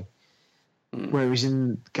don't die. Whereas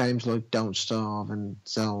in games like Don't Starve and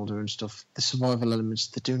Zelda and stuff, the survival elements,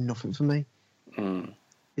 they do nothing for me.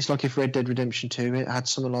 It's like if Red Dead Redemption 2 it had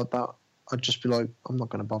something like that, I'd just be like, I'm not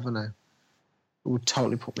going to bother now. It would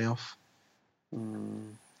totally put me off. I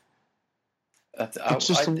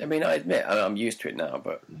mean, I admit I'm used to it now,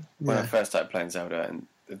 but when I first started playing Zelda, and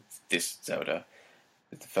this Zelda,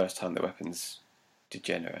 the first time the weapons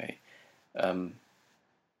degenerate,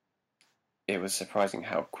 it was surprising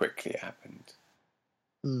how quickly it happened.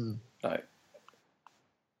 Like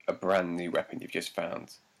a brand new weapon you've just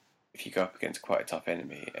found, if you go up against quite a tough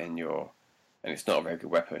enemy and it's not a very good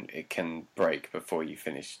weapon, it can break before you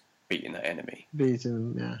finish beating that enemy. It's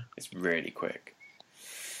really quick.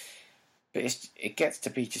 But it gets to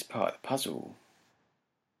be just part of the puzzle.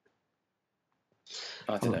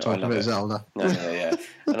 I don't know. I love it. Zelda. No, yeah.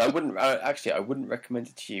 And I wouldn't recommend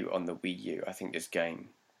it to you on the Wii U. I think this game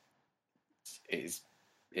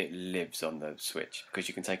it lives on the Switch because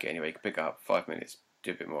you can take it anywhere. You can pick it up 5 minutes,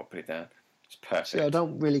 do a bit more, put it down. It's perfect. See, I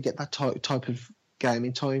don't really get that type of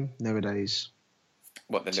gaming time nowadays.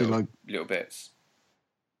 What, the little bits?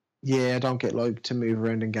 Yeah, I don't get to move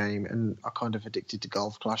around and game, and I'm kind of addicted to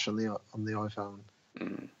Golf Clash on the iPhone.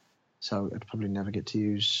 So I'd probably never get to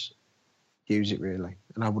use it really,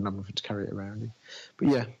 and I wouldn't have nothing to carry it around. But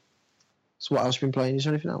yeah. So what else have you been playing? Is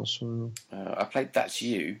there anything else? I played That's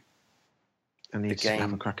You. I need to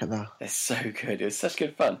have a crack at that. It's so good. It was such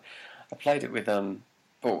good fun. I played it with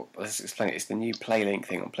let's explain it. It's the new PlayLink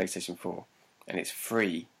thing on PlayStation 4, and it's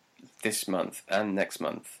free this month and next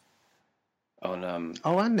month.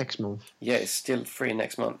 And next month? Yeah, it's still free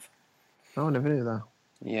next month. Oh, I never knew that.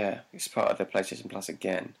 Yeah, it's part of the PlayStation Plus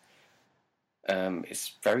again.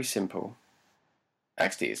 It's very simple.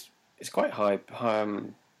 Actually, it's quite high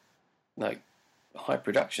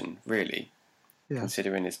production, really. Yeah.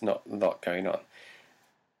 Considering it's not a lot going on.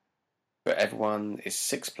 But everyone is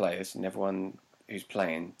 6 players, and everyone who's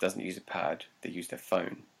playing doesn't use a pad; they use their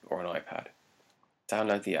phone or an iPad.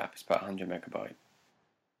 Download the app; it's about 100 megabyte.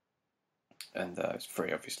 And it's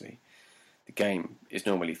free, obviously. The game is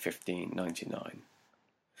normally $15.99,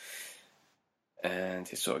 and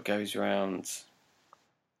it sort of goes around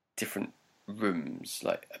different rooms,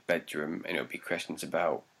 like a bedroom, and it'll be questions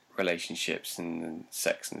about relationships and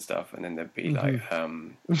sex and stuff, and then there'll be like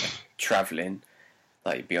travelling,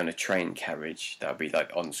 like you'd be on a train carriage. That would be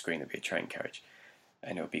like on screen. It'd be a train carriage,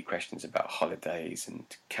 and it would be questions about holidays and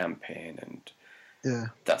camping and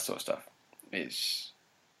that sort of stuff.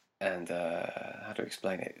 How to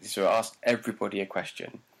explain it? So I asked everybody a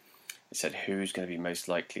question. It said who's going to be most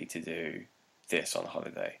likely to do this on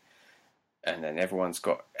holiday, and then everyone's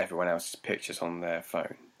got everyone else's pictures on their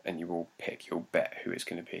phone, and you all bet who it's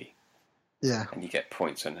going to be. Yeah. And you get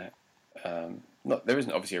points on it. There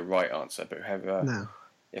isn't obviously a right answer, but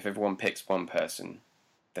if everyone picks one person,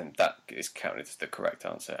 then that is counted as the correct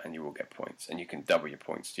answer, and you will get points. And you can double your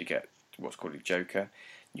points. You get what's called a joker.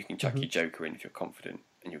 You can chuck your joker in if you're confident,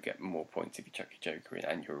 and you'll get more points if you chuck your joker in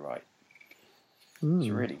and you're right. It's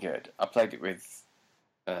really good. I played it with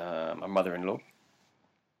my mother-in-law,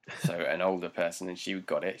 so an older person, and she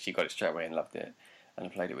got it. She got it straight away and loved it. And I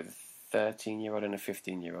played it with a 13-year-old and a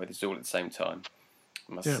 15-year-old. It's all at the same time.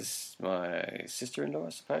 My sister-in-law, I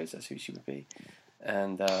suppose, that's who she would be,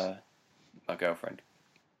 and my girlfriend.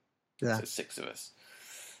 Yeah. So 6 of us.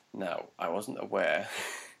 Now, I wasn't aware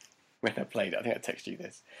when I played it. I think I texted you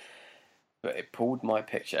this. But it pulled my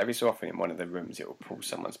picture. Every so often in one of the rooms, it will pull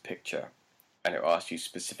someone's picture, and it will ask you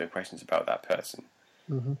specific questions about that person.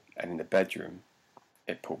 Mm-hmm. And in the bedroom,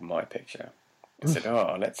 it pulled my picture. It said,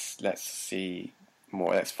 let's see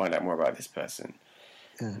more. Let's find out more about this person.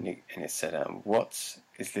 Yeah. And it said, what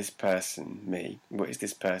is this person, me? What is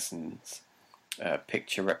this person's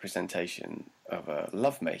picture representation of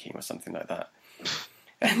lovemaking or something like that?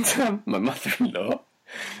 And my mother-in-law,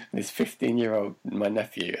 this 15-year-old, my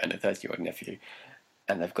nephew, and a 30-year-old nephew,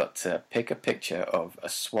 and they've got to pick a picture of a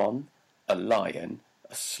swan, a lion,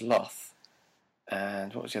 a sloth,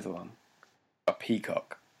 and what was the other one? A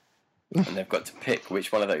peacock. And they've got to pick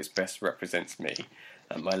which one of those best represents me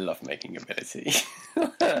and my lovemaking ability.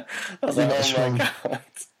 I was like, oh my god.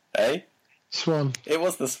 Eh? Swan. It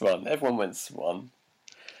was the swan. Everyone went swan.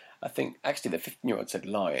 I think, actually, the 15-year-old said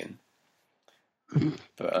lion.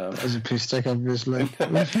 But as a piece stick, obviously.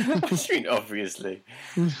 What do you mean, obviously?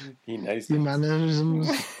 He knows your mannerisms.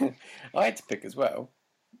 I had to pick as well.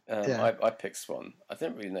 I picked swan. I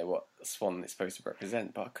didn't really know what a swan is supposed to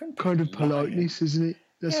represent, but I couldn't pick kind of politeness, isn't it?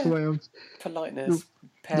 That's the way I'd... Politeness,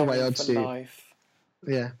 the way I'd see life.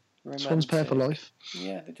 Yeah. Romantic. Swans pair for life.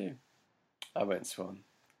 Yeah, they do. I went swan.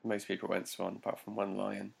 Most people went swan, apart from one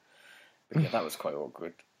lion. But yeah, that was quite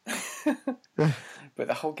awkward. But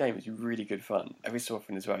the whole game is really good fun. Every so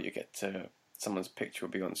often as well, you get to someone's picture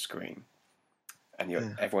will be on screen, and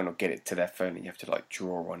everyone will get it to their phone, and you have to like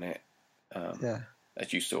draw on it.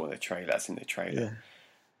 As you saw in the trailer, that's in the trailer. Yeah.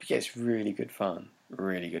 But yeah, it's really good fun.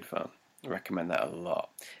 Really good fun. I recommend that a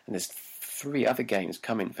lot. And there's 3 other games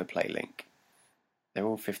coming for PlayLink. They're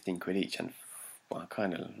all 15 quid each, and I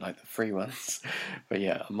kind of like the free ones. But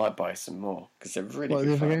yeah, I might buy some more because they're really good fun. What are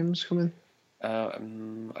the other games coming? I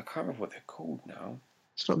can't remember what they're called now.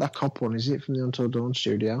 It's not that cop one, is it, from the Until Dawn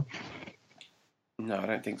studio? No, I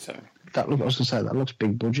don't think so. I was going to say, that looks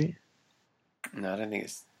big budget. No, I don't think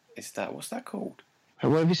it's that. What's that called?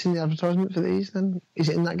 Where have you seen the advertisement for these then? Is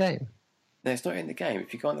it in that game? No, it's not in the game.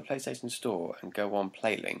 If you go on the PlayStation Store and go on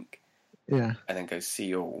PlayLink, and then go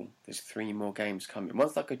see all, there's 3 more games coming.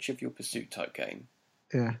 One's like a Trivial Pursuit type game.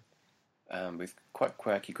 Yeah. With quite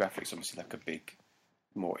quirky graphics, obviously like a big,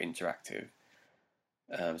 more interactive.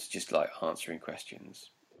 It's just like answering questions.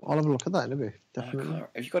 I'll have a look at that in a bit, definitely.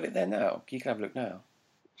 Have you got it there now? You can have a look now.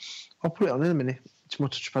 I'll put it on in a minute. It's my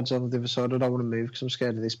touchpad's on the other side. I don't want to move because I'm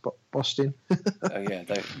scared of this busting. Oh yeah,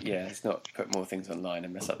 let's not put more things online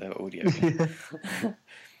and mess up their audio.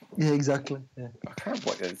 Yeah, exactly. Yeah. I can't remember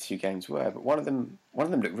what the other 2 games were, but one of them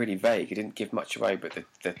looked really vague. It didn't give much away, but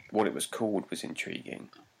what it was called was intriguing.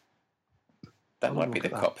 That might be the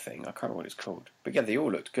cop thing. I can't remember what it's called. But yeah, they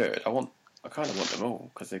all looked good. I kind of want them all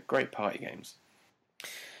because they're great party games.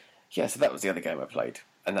 Yeah, so that was the other game I played,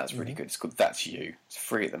 and that's really good. It's called That's You. It's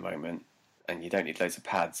free at the moment, and you don't need loads of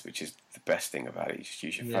pads, which is the best thing about it. You just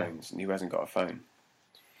use your phones, and who hasn't got a phone?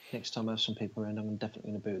 Next time I have some people around, I'm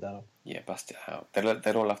definitely going to boot that up. Yeah, bust it out.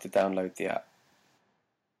 They'll all have to download the app.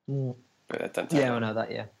 Mm. But don't I know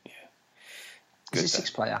that, yeah. Good, is it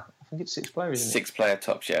 6-player? I think it's 6-player, isn't it? 6-player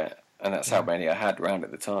tops, yeah. And that's how many I had around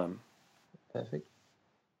at the time. Perfect.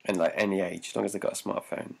 And like any age, as long as they got a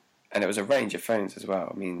smartphone. And it was a range of phones as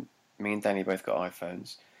well. I mean, me and Danny both got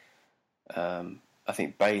iPhones. I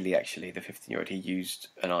think Bailey, actually, the 15-year-old, he used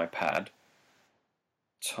an iPad.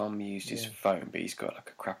 Tom used his phone, but he's got like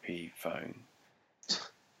a crappy phone.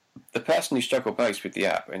 The person who struggled most with the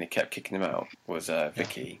app and it kept kicking him out was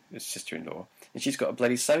Vicky, his sister-in-law. And she's got a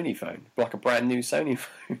bloody Sony phone, like a brand new Sony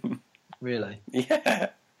phone. Really? Yeah.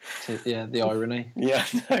 So, yeah, the irony. Yeah,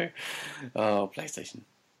 I know. Oh, PlayStation.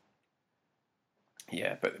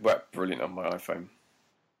 Yeah, but it worked brilliant on my iPhone.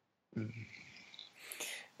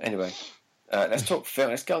 Anyway, let's talk film.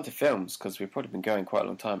 Let's go on to films because we've probably been going quite a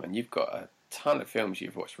long time, and you've got a ton of films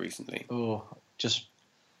you've watched recently. Oh, just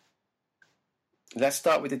Let's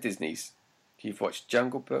start with the Disneys. You've watched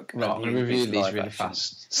Jungle Book. right. I'm going to review these really action.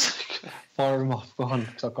 fast. Fire them off. Go on,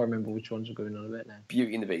 because I can't remember which ones are going on about now.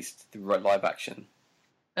 Beauty and the Beast, the live action.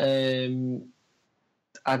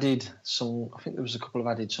 Added song. I think there was a couple of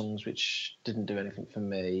added songs which didn't do anything for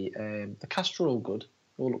me. The cast were all good.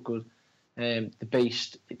 All looked good. The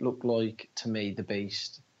Beast. It looked like to me the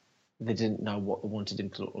Beast. They didn't know what they wanted him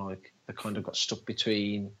to look like. They kind of got stuck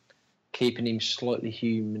between keeping him slightly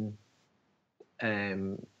human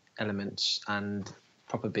elements and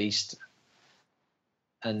proper Beast,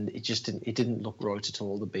 and it just didn't. It didn't look right at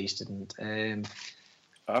all. The Beast didn't.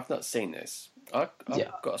 I've not seen this. I've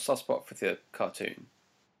got a soft spot for the cartoon.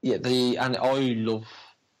 Yeah, and I love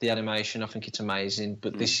the animation. I think it's amazing,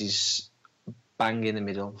 but this is bang in the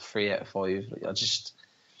middle. 3 out of 5.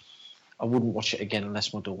 I wouldn't watch it again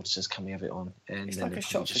unless my daughter says, "Can we have it on?" And It's then like a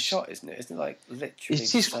shot for shot, isn't it? Isn't it like literally?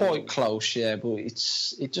 It is quite close, yeah, but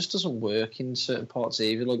it just doesn't work in certain parts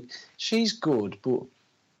either. Like she's good, but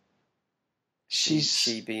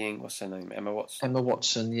she being what's her name, Emma Watson. Emma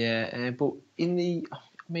Watson, yeah, but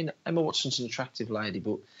Emma Watson's an attractive lady,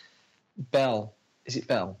 but Belle, is it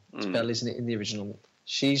Belle? It's Belle, isn't it? In the original,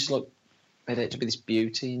 she's like made out to be this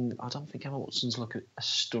beauty, and I don't think Emma Watson's like a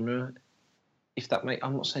stunner. If that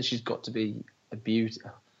I'm not saying she's got to be a beauty.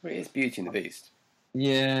 Well, it is Beauty and the Beast.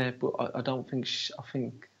 Yeah, but I don't think.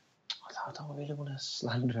 I don't really want to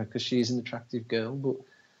slander her because she's an attractive girl, but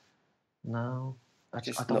no, I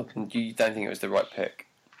don't think. You don't think it was the right pick?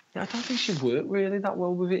 Yeah, I don't think she worked really that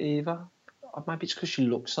well with it either. Maybe it's because she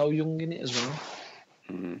looks so young in it as well.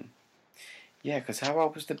 Mm. Yeah, because how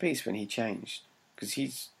old was the Beast when he changed? Because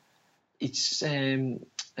it's an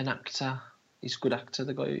actor. He's a good actor.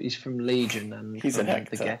 The guy. He's from Legion and he's from an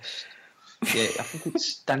actor. The Guest. Yeah, I think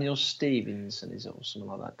it's Daniel Stevenson, is it, or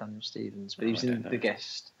something like that? Daniel Stevens, but he was in The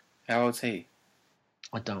Guest. How old's he?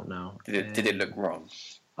 I don't know. Did it look wrong?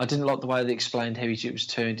 I didn't like the way they explained how he was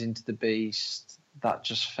turned into the Beast. That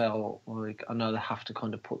just felt like, I know they have to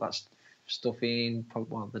kind of put that stuff in.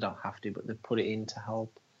 Well, they don't have to, but they put it in to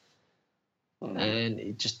help. And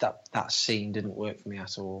it just that scene didn't work for me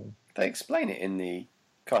at all. They explain it in the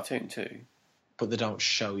cartoon too, but they don't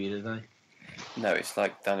show you, do they? No, it's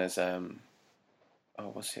like done as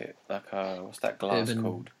what's it like? What's that glass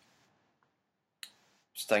called?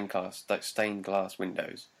 Stained glass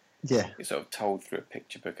windows. Yeah, it's sort of told through a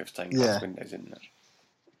picture book of stained glass windows, isn't it?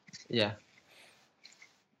 Yeah,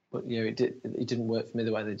 but yeah, it didn't work for me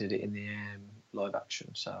the way they did it in the live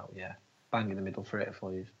action. So yeah, bang in the middle for 8 or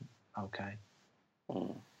 5. Okay.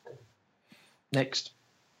 Next,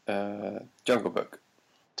 Jungle Book.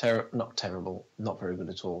 Not terrible, not very good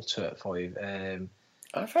at all. 2 out of 5.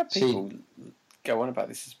 I've had people go on about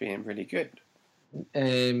this as being really good.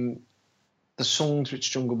 The songs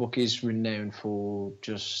which Jungle Book is renowned for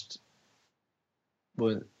they just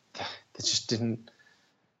didn't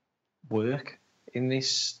work in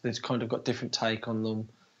this. They've kind of got different take on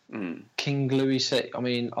them. King Louis said, I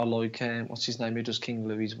like what's his name who does King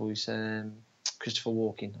Louis' voice, Christopher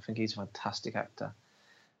Walken. I think he's a fantastic actor,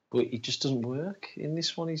 but it just doesn't work in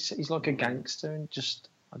this one. He's like a gangster, and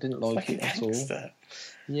I didn't like it at all.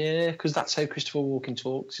 Yeah, because that's how Christopher Walken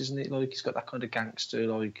talks, isn't it? Like he's got that kind of gangster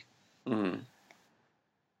like. And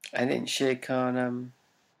then Shere Khan,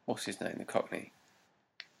 what's his name, the Cockney?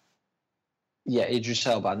 Yeah, Idris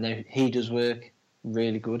Elba. Now he does work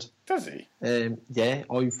really good. Does he? Yeah,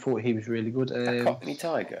 I thought he was really good. A Cockney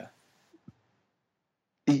tiger.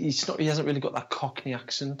 He's not. He hasn't really got that Cockney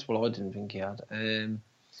accent. Well, I didn't think he had.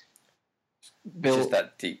 Just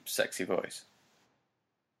that deep, sexy voice.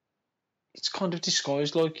 It's kind of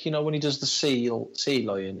disguised, like when he does the sea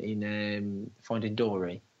lion in Finding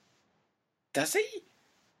Dory. Does he?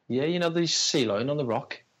 Yeah, the sea lion on the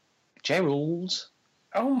rock. Gerald.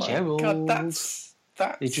 Oh my God, that's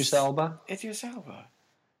Idris Elba. Idris Elba.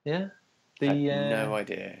 Yeah. I had no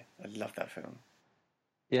idea. I love that film.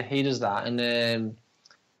 Yeah, he does that, and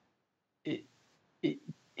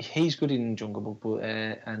he's good in Jungle Book, but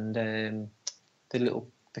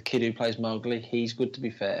the kid who plays Mowgli, he's good, to be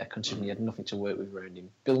fair, considering he had nothing to work with around him.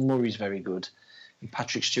 Bill Murray's very good, and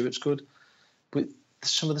Patrick Stewart's good, but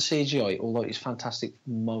some of the CGI, although it's fantastic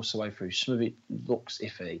most of the way through, some of it looks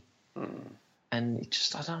iffy. And it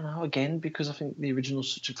just, I don't know, again, because I think the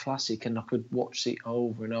original's such a classic and I could watch it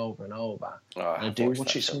over and over and over. Oh, and I do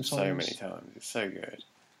watch it sometimes. So many times. It's so good.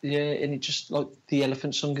 Yeah, and it just, like, the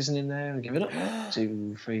elephant song isn't in there. And give it up. 1,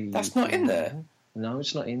 2, 3. That's not in there? No,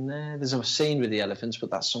 it's not in there. There's a scene with the elephants,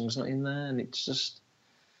 but that song's not in there, and it's just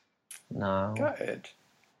no. Good.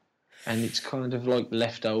 And it's kind of like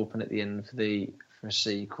left open at the end for a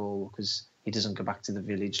sequel because he doesn't go back to the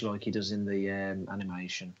village like he does in the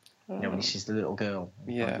animation. You know, when he sees the little girl,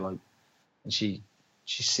 Yeah. kind of like, and she's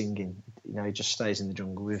singing. You know, he just stays in the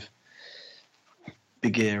jungle with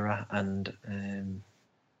Bagheera and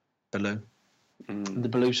Baloo. And the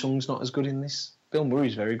Baloo song's not as good in this. Bill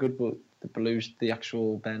Murray's very good, but the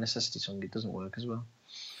actual Bare Necessity song, it doesn't work as well.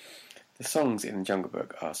 The songs in Jungle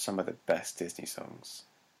Book are some of the best Disney songs.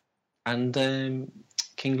 And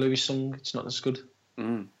King Louis' song, it's not as good.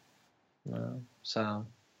 Mm. No, so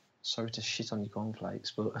sorry to shit on your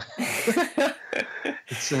cornflakes, but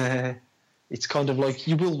it's kind of like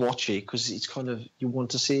you will watch it because it's kind of you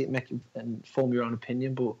want to see it and form your own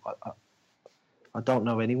opinion. But I don't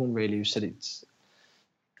know anyone really who said it's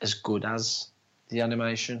as good as the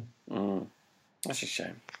animation. That's a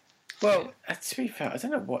shame. Well, to be fair, I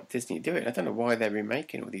don't know what Disney are doing. I don't know why they're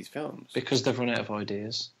remaking all these films. Because they've run out of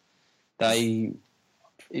ideas.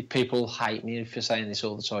 People hate me for saying this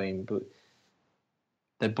all the time, but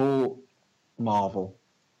they bought Marvel.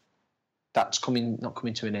 That's not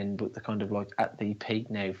coming to an end, but they're kind of like at the peak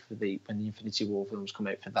now when the Infinity War films come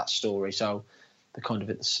out for that story. So they're kind of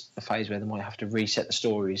at the phase where they might have to reset the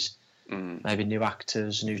stories. Maybe new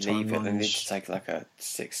actors, new timelines. They need to take like a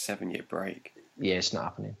 6-7 year break. Yeah, it's not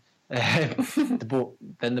happening.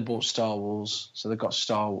 Then they bought Star Wars, so they've got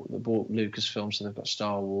they bought Lucasfilm, so they've got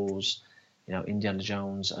Star Wars, you know, Indiana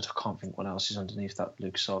Jones. I can't think what else is underneath that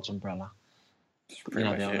LucasArts umbrella. It's pretty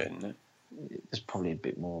much it, isn't it? There's probably a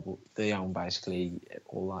bit more, but they own basically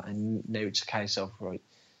all that. And now it's a case of, right,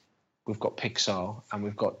 we've got Pixar and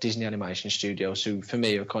we've got Disney Animation Studios, who for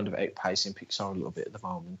me are kind of outpacing Pixar a little bit at the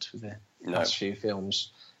moment with their last few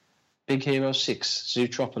films. Big Hero 6,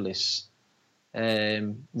 Zootropolis,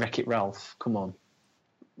 Wreck-It Ralph, come on.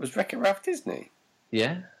 Was Wreck-It Ralph Disney?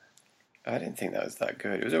 Yeah. I didn't think that was that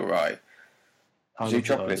good. It was alright.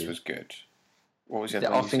 Zootropolis was good. What was the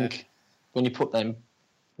other one I think when you put them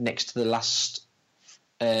next to the last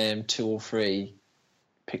 2 or 3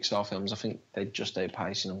 Pixar films, I think they're just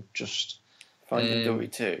outpacing them. Just Finding Dory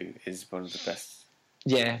 2 is one of the best.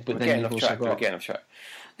 Yeah, but we're then getting you've off also track. got... We're getting off track.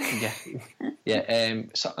 Yeah.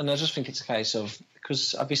 So, and I just think it's a case of,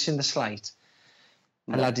 because have you seen the slate?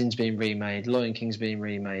 No. Aladdin's being remade, Lion King's being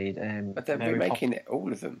remade. But they're remaking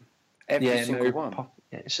all of them. Every single one.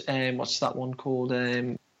 What's that one called?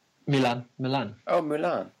 Mulan. Oh,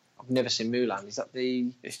 Mulan. I've never seen Mulan. Is that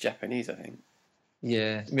the... It's Japanese, I think.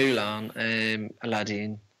 Yeah, Mulan,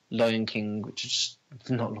 Aladdin, Lion King, which is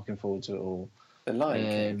not looking forward to at all. The Lion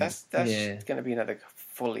King? That's going to be another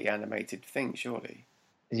fully animated thing, surely.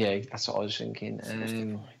 Yeah, that's what I was thinking. So what's the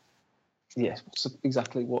point? Yeah,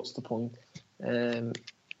 what's the point?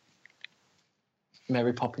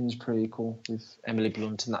 Mary Poppins prequel with Emily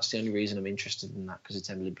Blunt, and that's the only reason I'm interested in that, because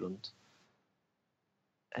it's Emily Blunt.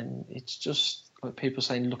 And it's just like people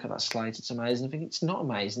saying, look at that slate, it's amazing. I think it's not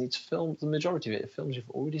amazing. It's filmed, the majority of it are films you've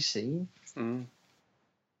already seen.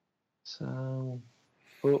 So,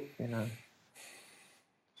 but, you know,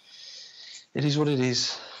 it is what it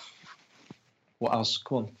is. What else?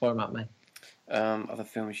 Come on, fire them at me. Other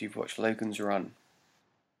films you've watched, Logan's Run.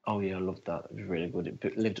 Oh yeah, I loved that. It was really good.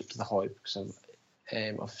 It lived up to the hype, because I've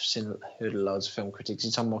heard loads of film critics.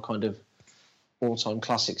 It's on my kind of all-time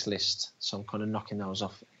classics list, so I'm kind of knocking those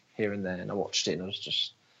off here and there. And I watched it, and I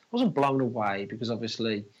wasn't blown away, because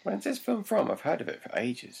obviously. When's this film from? I've heard of it for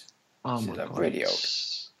ages. Oh my God, really old.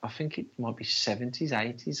 I think it might be 70s,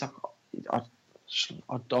 80s. I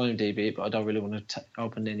don't IMDb it, but I don't really want to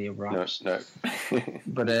open any of wraps. No.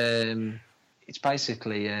 But it's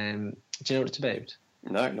basically. Do you know what it's about?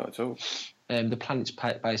 No, not at all. The planet's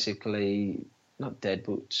basically not dead,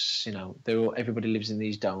 but you know, everybody lives in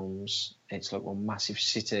these domes. It's like one massive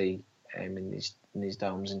city in these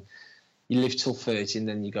domes, and you live till 30, and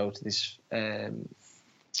then you go to this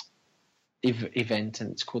event,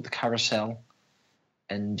 and it's called the Carousel,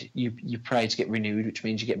 and you pray to get renewed, which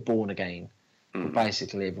means you get born again. But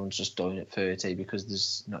basically, everyone's just dying at 30 because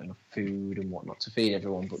there's not enough food and whatnot to feed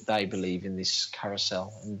everyone. But they believe in this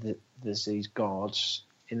carousel, and there's these guards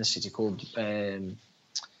in the city called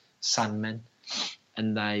Sandmen,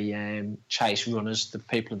 and they chase runners. The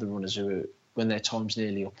people of the runners who, when their time's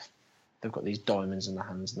nearly up, they've got these diamonds in their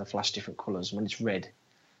hands, and they flash different colours. And when it's red,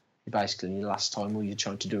 you're basically in your last time, or you're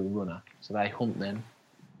trying to do a runner. So they hunt them.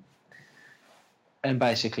 And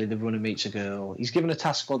basically, the runner meets a girl. He's given a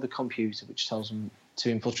task by the computer, which tells him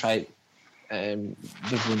to infiltrate the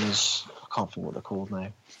runners. I can't think what they're called now.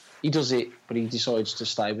 He does it, but he decides to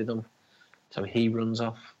stay with them. So he runs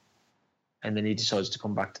off. and then he decides to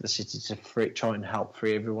come back to the city to try and help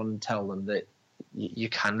free everyone and tell them that you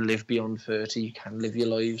can live beyond 30, you can live your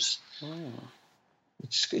lives. Oh.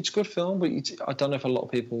 It's a good film, but I don't know if a lot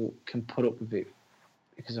of people can put up with it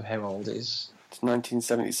because of how old it is. It's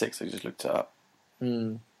 1976. I just looked it up.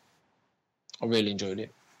 I really enjoyed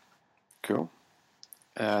it. Cool.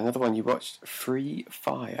 Another one you watched, Free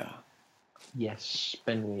Fire. Yes,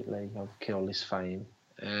 Ben Wheatley of Kill List fame.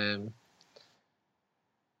 The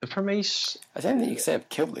premise... I don't think you can say of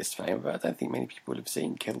Kill List fame, but I don't think many people would have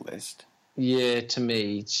seen Kill List. Yeah, to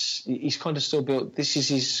me, he's kind of still built... This is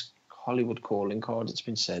his Hollywood calling card, it's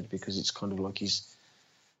been said, because it's kind of like his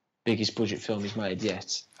biggest budget film he's made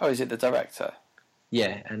yet. Oh, is it the director?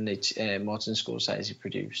 Yeah, and it's Martin Scorsese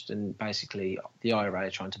produced, and basically the IRA are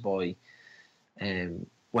trying to buy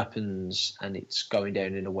weapons, and it's going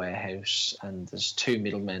down in a warehouse, and there's two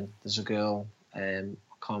middlemen. There's a girl, I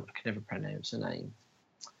can never pronounce her name.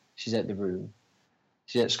 She's out the room.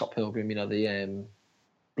 She's out Scott Pilgrim, you know, the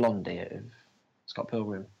blondie out of Scott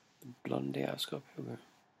Pilgrim. Blondie out of Scott Pilgrim.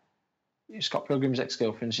 Scott Pilgrim's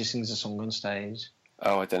ex-girlfriend. She sings a song on stage.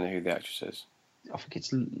 Oh, I don't know who the actress is. I think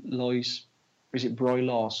it's Lois. Is it Brie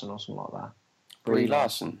Larson or something like that? Brie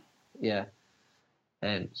Larson. Yeah.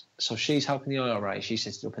 So she's helping the IRA. She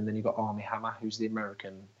sets it up, and then you've got Armie Hammer, who's the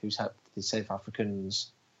American, who's helped the South Africans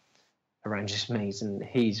arrange this meet, and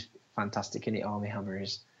he's fantastic in it. Armie Hammer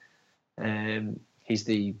is. He's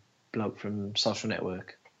the bloke from Social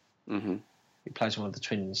Network. Mm-hmm. He plays one of the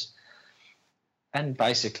twins. And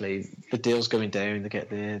basically, the deal's going down. They get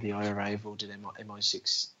the IRA voted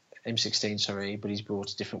M16, but he's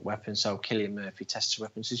brought a different weapon. So Cillian Murphy tests the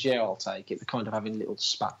weapon, says, "Yeah, I'll take it." They're kind of having little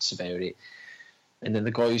spats about it. And then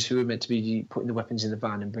the guys who are meant to be putting the weapons in the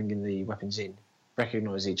van and bringing the weapons in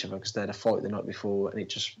recognise each other because they had a fight the night before, and it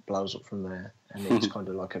just blows up from there. And it's kind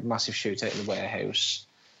of like a massive shootout in the warehouse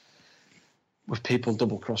with people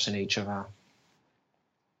double crossing each other.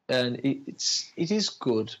 And it is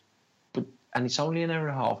good. And it's only an hour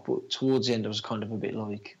and a half, but towards the end I was kind of a bit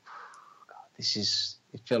like, God,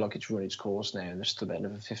 it felt like it's run its course now, and there's still about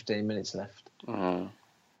another 15 minutes left. Mm.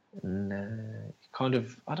 And kind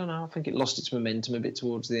of, I don't know, I think it lost its momentum a bit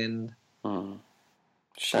towards the end. Shame.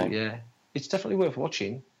 But yeah, it's definitely worth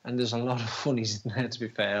watching, and there's a lot of funnies in there, to be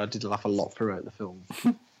fair. I did laugh a lot throughout the film.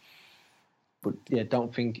 But yeah,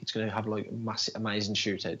 don't think it's going to have like massive, amazing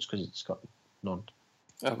shootouts, because it's got none.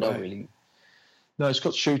 Okay. Not really. No, it's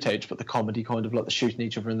got shootouts, but the comedy kind of like the shooting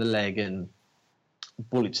each other in the leg, and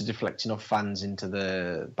bullets are deflecting off fans into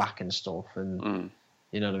the back and stuff. And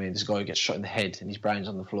you know what I mean? This guy gets shot in the head and his brain's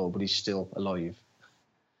on the floor, but he's still alive.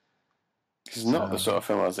 It's not the sort of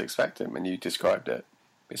film I was expecting when you described it.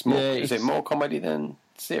 It's more. Yeah, is it more comedy than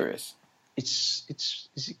serious? Is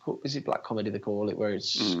it black comedy they call it, where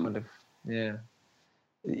it's kind of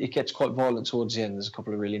it gets quite violent towards the end. There's a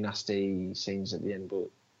couple of really nasty scenes at the end, but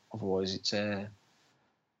otherwise it's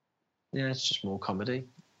it's just more comedy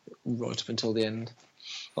right up until the end.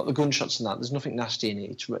 Like the gunshots and that, there's nothing nasty in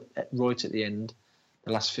it. It's right at the end,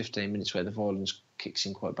 the last 15 minutes, where the violence kicks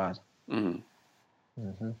in quite bad.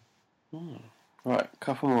 Right, a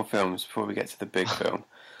couple more films before we get to the big film.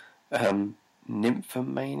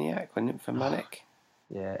 Nymphomaniac or Nymphomaniac?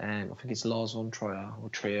 Yeah, I think it's Lars von Trier, or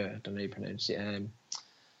Trier, I don't know how you pronounce it.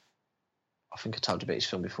 I think I told you about his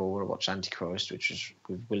film before, where I watched Antichrist, which was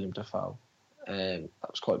with Willem Dafoe. That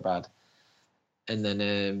was quite bad. And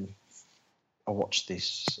then I watched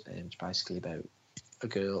this. It's basically about a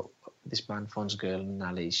girl. This man finds a girl in an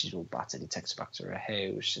alley. She's all battered. He takes her back to her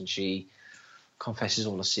house, and she confesses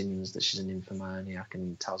all her sins, that she's a nymphomaniac,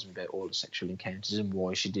 and tells him about all the sexual encounters and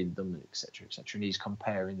why she did them, etc., etc. And he's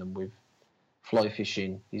comparing them with fly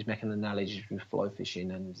fishing. He's making analogies with fly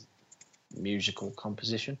fishing and musical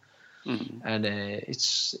composition. And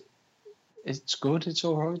it's good. It's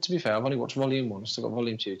all right, to be fair. I've only watched Volume 1. I've still got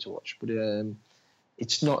Volume 2 to watch. But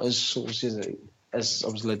it's not as saucy as I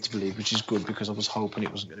was led to believe, which is good, because I was hoping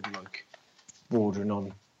it wasn't going to be like bordering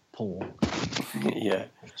on porn. Yeah.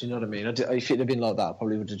 Do you know what I mean? If it had been like that, I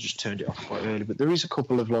probably would have just turned it off quite early. But there is a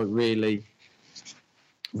couple of like really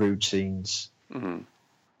rude scenes.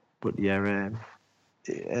 But yeah,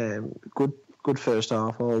 good first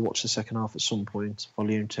half. I'll watch the second half at some point.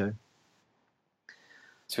 Volume 2.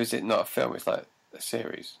 So is it not a film? It's like a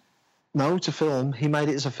series. No, it's a film. He made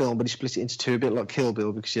it as a film, but he split it into two, a bit like Kill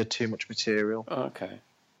Bill, because he had too much material. Oh, okay.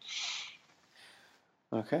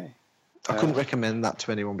 I couldn't recommend that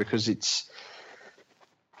to anyone, because it's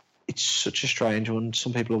such a strange one.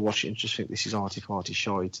 Some people will watch it and just think this is arty-farty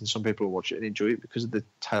shite, and some people will watch it and enjoy it because of the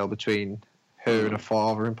tale between her and her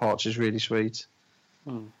father in parts is really sweet.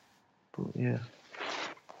 But yeah.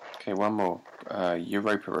 Okay, one more.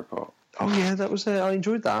 Europa Report. Oh yeah, that was. I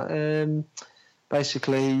enjoyed that.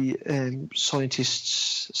 Basically,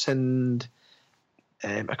 scientists send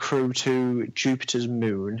a crew to Jupiter's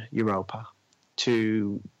moon, Europa,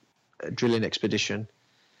 to a drilling expedition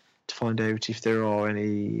to find out if there are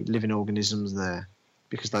any living organisms there,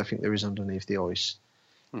 because they think there is underneath the ice.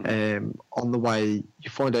 On the way, you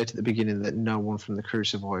find out at the beginning that no one from the crew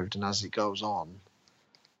survived, and as it goes on,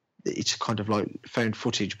 it's kind of like found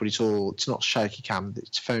footage, but it's not shaky cam.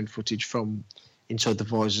 It's found footage from inside the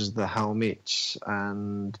visors of the helmets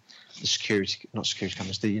and the not security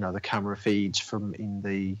cameras, the camera feeds from in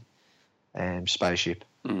the spaceship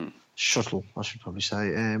shuttle, I should probably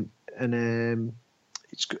say.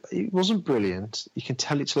 It wasn't brilliant. You can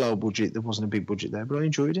tell it's low budget. There wasn't a big budget there, but I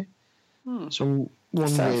enjoyed it. So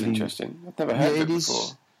Sounds interesting. I've never heard of it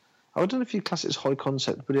before. I don't know if you class it as high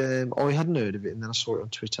concept, but I hadn't heard of it, and then I saw it on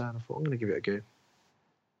Twitter, and I thought I'm going to give it a go.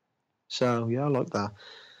 So yeah, I like that.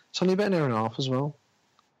 It's only about an hour and a half as well.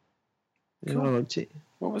 Cool. I liked it.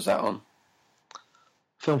 What was that on?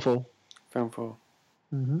 Film 4. Film 4.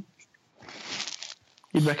 Mm-hmm.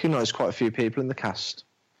 You'd recognise quite a few people in the cast.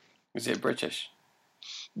 Is it British?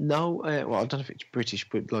 No, well, I don't know if it's British,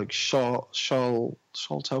 but like Sholto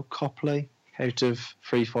Copley out of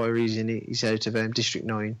Free Fire, he's in it. He's out of District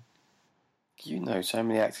 9. You know so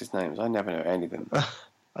many actors' names. I never know any of them.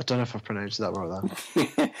 I don't know if I've pronounced that right,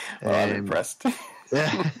 though. I'm impressed.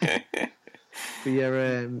 Yeah. But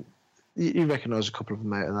yeah, you recognise a couple of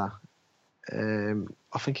them out of that.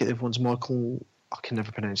 I think everyone's Michael. I can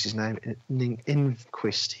never pronounce his name.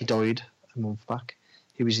 Inquist. He died a month back.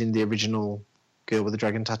 He was in the original Girl with the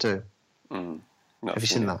Dragon Tattoo. Have you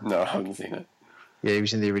seen that? No, I haven't seen it. Yeah, he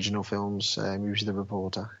was in the original films. He was the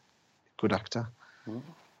reporter. Good actor.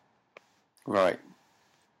 Right.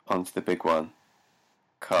 On to the big one.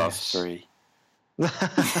 Cast 3. Go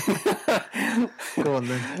on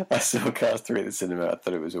then. I saw Cast 3 at the cinema. I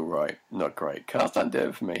thought it was all right. Not great. Cast don't do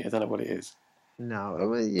it for me. I don't know what it is. No, I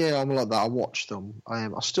mean, yeah, I'm like that. I watched them. I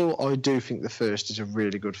do think the first is a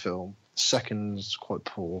really good film. The second's quite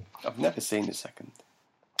poor. I've never seen the second.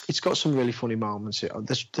 It's got some really funny moments.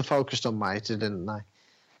 They focused on Mater, didn't they?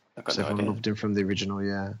 I've got So no everyone idea. loved him from the original,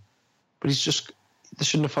 yeah. But he's just... They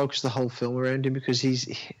shouldn't have focused the whole film around him because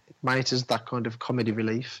Mater's that kind of comedy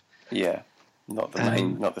relief. Yeah. Not the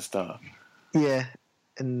main, not the star. Yeah.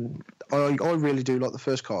 And I really do like the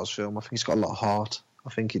first Cars film. I think it's got a lot of heart. I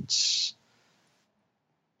think it's...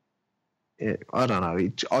 I don't know.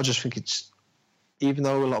 I just think it's... Even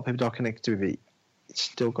though a lot of people don't connect with it, it's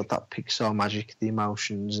still got that Pixar magic, the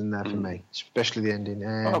emotions in there for me, especially the ending.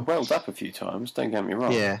 I welled up a few times, don't get me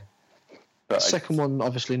wrong. Yeah. But The second one,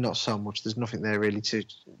 obviously, not so much. There's nothing there really to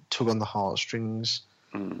tug on the heartstrings.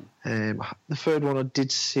 The third one, I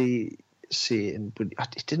did see it, but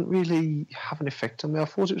it didn't really have an effect on me. I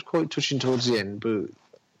thought it was quite touching towards the end, but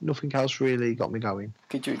nothing else really got me going.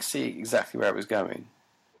 Could you see exactly where it was going?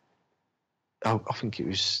 I think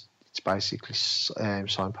it's basically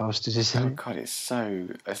signposted, isn't Oh it? God,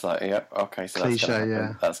 it's like, yep, okay, so Cliche, that's gonna happen.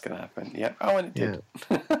 yeah. That's going to happen. Yep. Oh, and it did.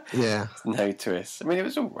 Yeah. No twist. I mean, it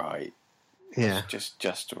was all right. Yeah.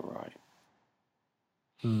 Just all right.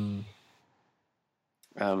 Mm.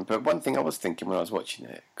 But one thing I was thinking when I was watching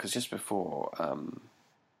it, because just before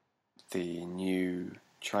the new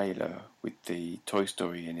trailer with the Toy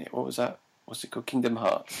Story in it, what was that? What's it called? Kingdom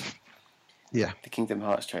Hearts. Yeah. The Kingdom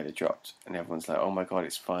Hearts trailer dropped, and everyone's like, "Oh my God,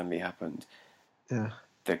 it's finally happened!" Yeah.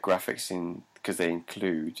 The graphics because they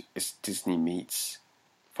include it's Disney meets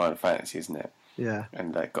Final Fantasy, isn't it? Yeah.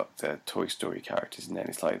 And they got the Toy Story characters in there. And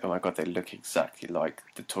it's like, oh my God, they look exactly like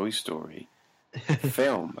the Toy Story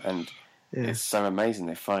film, and it's so amazing.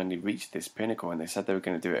 They finally reached this pinnacle, and they said they were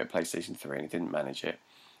going to do it at PlayStation 3, and it didn't manage it.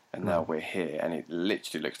 And now we're here, and it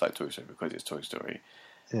literally looks like Toy Story because it's Toy Story.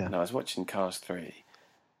 Yeah. And I was watching Cars 3,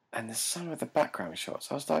 and there's some of the background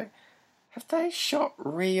shots. I was like, have they shot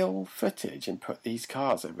real footage and put these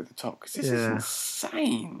cars over the top? Because this is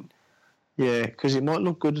insane. Yeah, because it might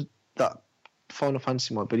look good, that Final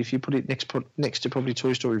Fantasy might, but if you put it next to probably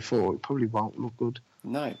Toy Story 4, it probably won't look good.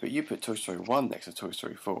 No, but you put Toy Story 1 next to Toy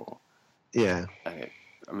Story 4. Yeah.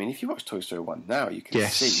 And if you watch Toy Story 1 now, you can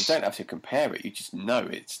see. You don't have to compare it. You just know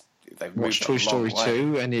they've watch Toy Story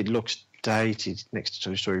 2 and it looks dated next to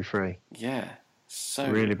Toy Story 3. Yeah. So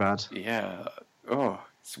really bad. Yeah. Oh,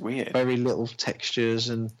 it's weird. Very little textures,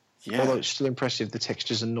 and although it's Yeah. still impressive, the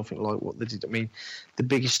textures are nothing like what they did. I mean, the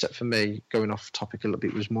biggest step for me, going off topic a little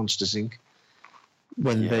bit, was Monsters Inc.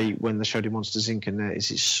 When they showed you Monsters Inc. and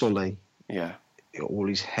it's Sully. Yeah. All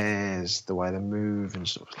his hairs, the way they move and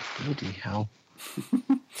stuff. Bloody hell.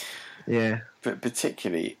 Yeah. But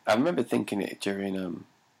particularly, I remember thinking it during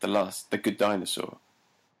The Good Dinosaur.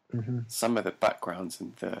 some of the backgrounds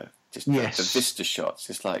and the vista shots,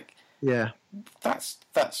 it's like,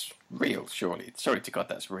 that's real, surely. Sorry to God,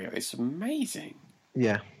 that's real. It's amazing.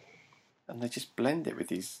 Yeah. And they just blend it with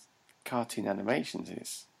these cartoon animations, and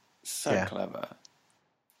it's so clever.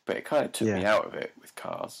 But it kind of took me out of it with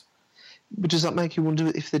Cars. But does that make you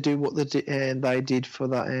wonder if they do what they did for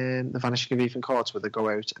that The Vanishing of Ethan Carter, where they go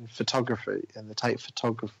out and photography and they take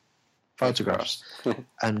photographs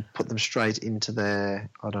and put them straight into their,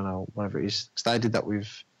 I don't know, whatever it is. Because they did that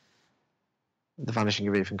with The Vanishing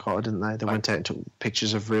of Ethan Carter, didn't they? They went out and took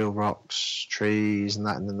pictures of real rocks, trees and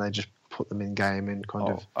that, and then they just put them in game and kind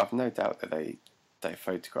of... I've no doubt that they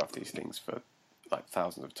photograph these things for like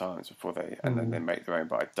thousands of times before and then they make their own,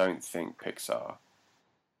 but I don't think Pixar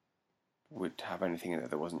would have anything in there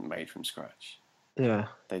that wasn't made from scratch. Yeah.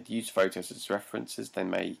 They'd use photos as references. They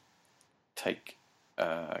may take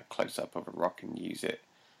a close-up of a rock and use it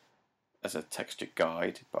as a textured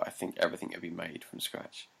guide, but I think everything would be made from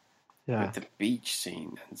scratch. Yeah. But the beach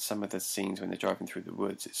scene and some of the scenes when they're driving through the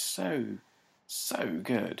woods, it's so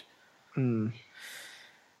good. Mm.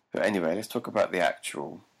 But anyway, let's talk about the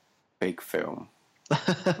actual big film.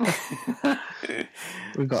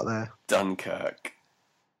 We got there. Dunkirk.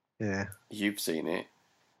 Yeah. You've seen it.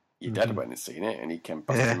 Your dad went and seen it, and he came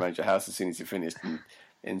busting around your house as soon as you finished and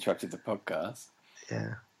interrupted the podcast.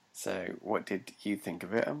 Yeah. So, what did you think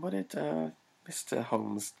of it, and what did Mr.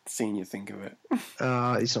 Holmes Senior think of it?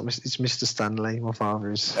 It's not. It's Mr. Stanley. My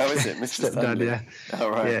father is. Oh, is it Mr. Stanley? Yeah. Oh,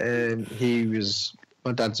 right. Yeah. He was.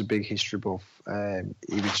 My dad's a big history buff.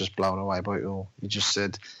 He was just blown away by it all. He just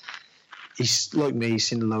said, he's like me. He's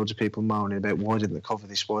seen loads of people moaning about why didn't they cover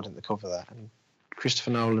this, why didn't they cover that, and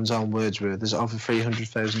Christopher Nolan's own words were, there's over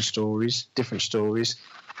 300,000 stories, different stories,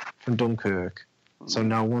 from Dunkirk. So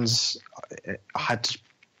no one's had to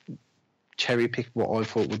cherry pick what I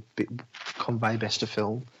thought would convey best to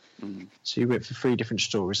film. So he went for 3 different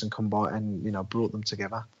stories and combined and brought them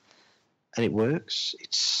together, and it works.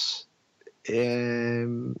 It's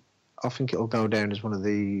I think it'll go down as one of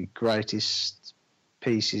the greatest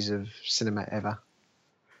pieces of cinema ever,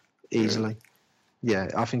 easily.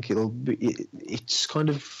 Yeah, I think it'll be. It's kind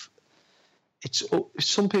of. It's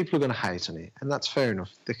some people are going to hate on it, and that's fair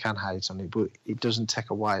enough. They can hate on it, but it doesn't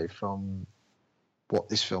take away from what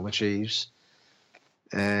this film achieves.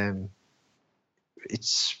 It's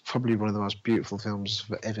probably one of the most beautiful films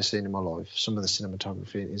I've ever seen in my life. Some of the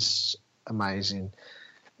cinematography is amazing.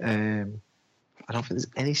 I don't think there's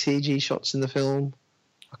any CG shots in the film.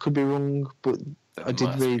 I could be wrong, but I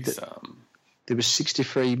did read that. There were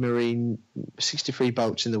 63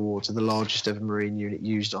 boats in the water, the largest ever marine unit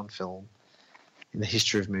used on film in the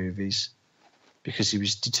history of movies, because he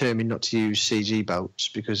was determined not to use CG boats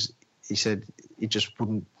because he said you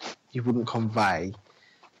wouldn't convey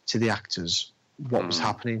to the actors what was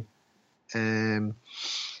happening. The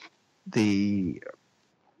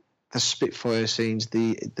Spitfire scenes,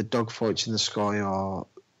 the dogfights in the sky are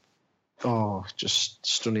just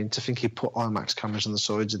stunning. To think he put IMAX cameras on the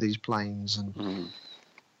sides of these planes, and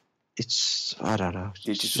it's, I don't know.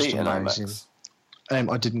 Did you see it in IMAX?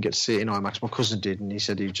 I didn't get to see it in IMAX. My cousin did, and he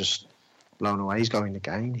said he was just blown away. He's going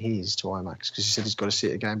again. He is to IMAX because he said he's got to see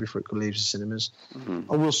it again before it leaves the cinemas.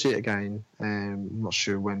 I will see it again. I'm not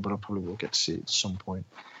sure when, but I probably will get to see it at some point.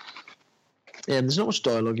 There's not much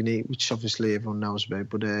dialogue in it, which obviously everyone knows about,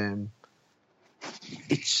 but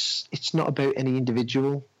it's not about any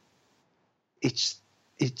individual. It's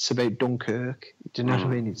about Dunkirk. Do you know what I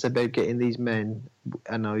mean? It's about getting these men.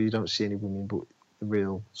 I know you don't see any women, but the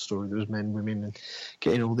real story, there was men, women, and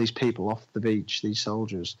getting all these people off the beach, these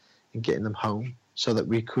soldiers, and getting them home so that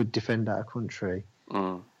we could defend our country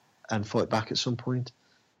and fight back at some point.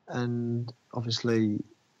 And obviously,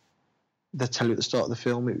 they tell you at the start of the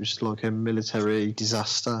film it was like a military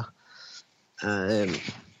disaster.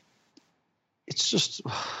 It's just,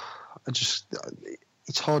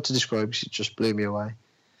 it's hard to describe because it just blew me away.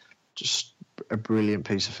 Just a brilliant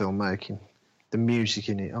piece of filmmaking. The music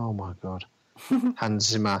in it, oh my God. Hans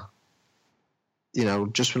Zimmer.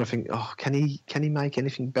 Just when I think, can he make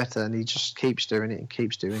anything better? And he just keeps doing it and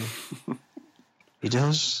keeps doing it. He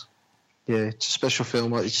does. Yeah, it's a special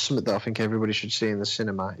film. It's something that I think everybody should see in the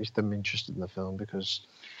cinema if they're interested in the film, because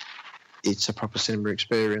it's a proper cinema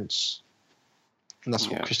experience. And that's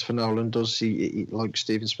what Christopher Nolan does. He like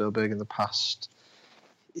Steven Spielberg in the past,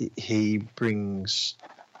 he brings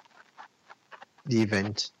the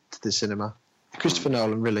event to the cinema. Christopher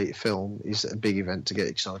Nolan related film is a big event to get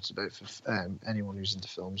excited about for anyone who's into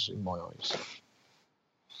films, in my eyes.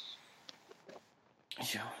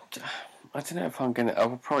 Yeah, I don't know if I'm gonna. I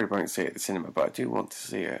probably won't see it at the cinema, but I do want to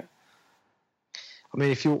see it. I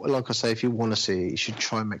mean, if you want to see it, you should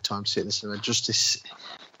try and make time to sit in the cinema just to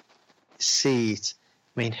see it.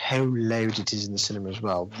 I mean, how loud it is in the cinema as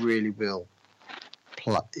well really will.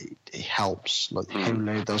 It helps, like how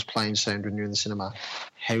loud those planes sound when you're in the cinema,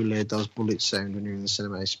 how loud those bullets sound when you're in the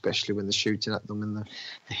cinema, especially when they're shooting at them and they're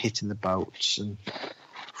hitting the boats and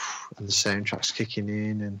the soundtrack's kicking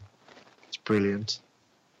in, and it's brilliant.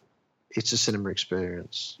 It's a cinema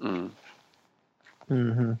experience.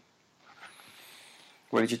 Mm-hmm.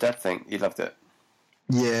 What did your dad think? He loved it.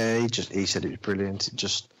 Yeah, he said it was brilliant.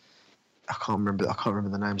 I can't remember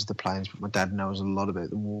the names of the planes, but my dad knows a lot about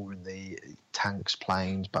the war and the tanks,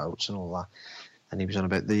 planes, boats, and all that. And he was on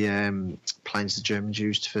about the planes the Germans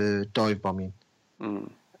used for dive bombing. We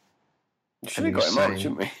should have got him on,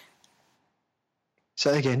 shouldn't we?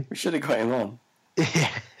 Say again. We should have got him on. Yeah.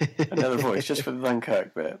 Another voice, just for the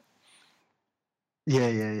Dunkirk bit.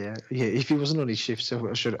 Yeah. If he wasn't on his shift, I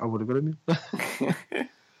would have got him in. But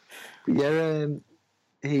yeah,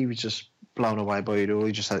 he was just blown away by it all.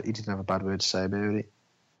 He didn't have a bad word to say about it.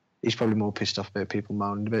 He's probably more pissed off about people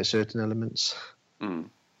moaning about certain elements. Wow.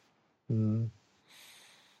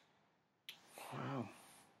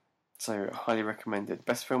 So, highly recommended.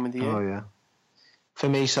 Best film of the year? Oh, yeah. For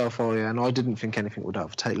me so far, yeah. And I didn't think anything would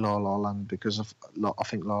overtake La La Land because I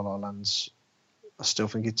think La La Land's... I still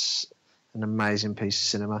think it's an amazing piece of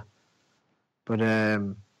cinema. But...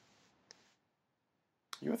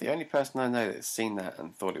 You're the only person I know that's seen that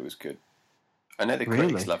and thought it was good. I know the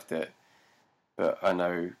critics loved it, but I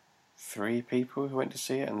know 3 people who went to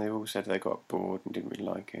see it and they all said they got bored and didn't really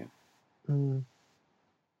like it.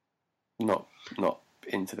 Not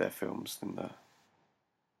into their films than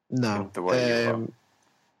the way you are.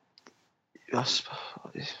 I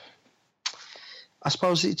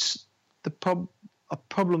suppose it's a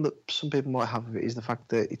problem that some people might have with it is the fact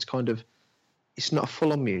that it's not a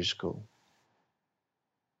full-on musical.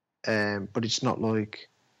 But it's not like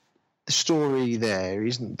the story there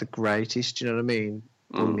isn't the greatest. Do you know what I mean?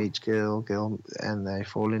 Boy meets girl, and they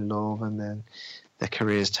fall in love, and then their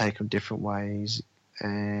careers take them different ways,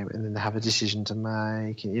 and then they have a decision to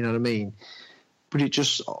make. You know what I mean? But I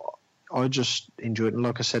just enjoyed it. And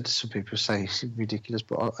like I said, some people say it's ridiculous,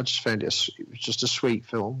 but I just found it was just a sweet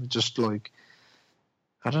film. Just like,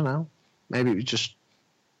 I don't know, maybe it was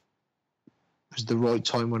the right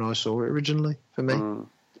time when I saw it originally for me. You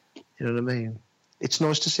know what I mean? It's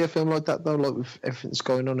nice to see a film like that, though, like with everything that's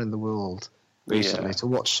going on in the world recently, to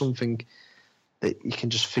watch something that you can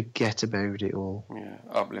just forget about it all. Yeah,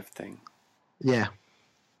 uplifting. Yeah.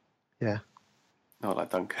 Not like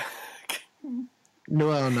Dunkirk.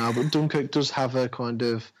 No, but Dunkirk does have a kind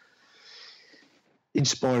of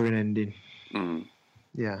inspiring ending.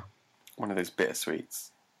 Yeah. One of those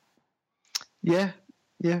bittersweets. Yeah,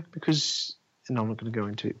 because... No, I'm not going to go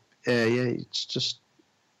into it. It's just...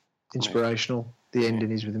 inspirational. The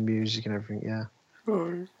ending is with the music and everything,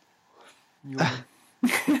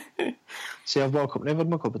 See, I've woke up and I've had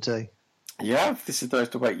my cup of tea. Yeah, this is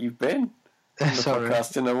the way you've been on the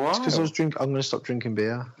podcast in a while. It's because I'm going to stop drinking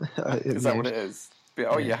beer. Is that what it is?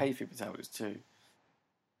 Your hay fever tablets too.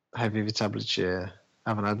 Hay fever tablets, yeah. I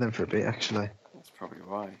haven't had them for a bit, actually. That's probably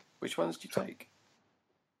why. Which ones do you take?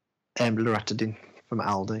 Loratadine from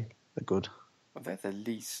Aldi. They're good. Well, they're the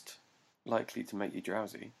least likely to make you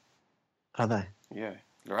drowsy. Are they? Yeah.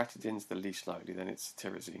 Loratidine's the least likely, then it's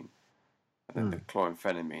tyrosine. And then the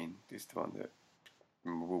chloramphenemine is the one that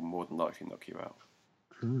will more than likely knock you out.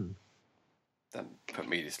 Then put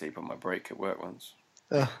me to sleep on my break at work once.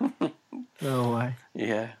 No way.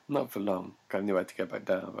 Yeah, not for long. I knew I had to go back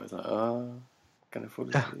down, but I was like, gonna fall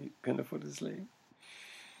asleep.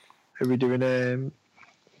 Are we doing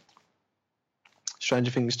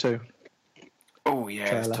Stranger Things 2? Oh, yeah,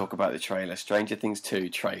 trailer. Let's talk about the trailer. Stranger Things 2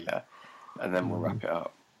 trailer. And then we'll wrap it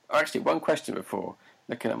up. Actually, one question before,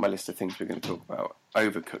 looking at my list of things we're going to talk about.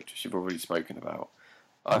 Overcooked, which you've already spoken about.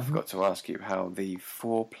 I forgot to ask you how the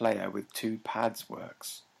 4-player with 2 pads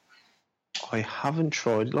works. I haven't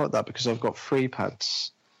tried it like that because I've got 3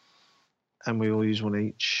 pads and we all use one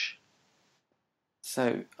each.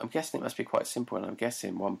 So I'm guessing it must be quite simple, and I'm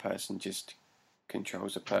guessing one person just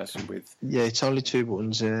controls a person with... Yeah, it's only 2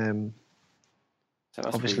 buttons. So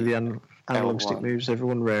obviously the analog stick moves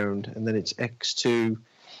everyone round, and then it's X2.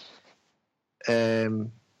 It's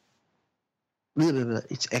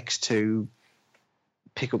X2.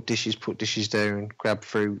 Pick up dishes, put dishes down, grab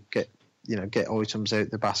fruit, get items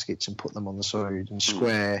out the baskets and put them on the side. And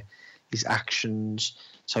square is actions.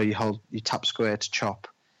 So you tap square to chop.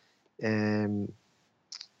 You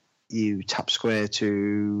tap square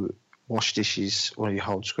to wash dishes, or you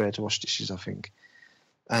hold square to wash dishes, I think.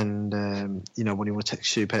 And you know, when you want to take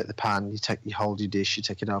soup out of the pan, you hold your dish, you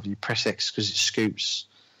take it over, you press X because it scoops.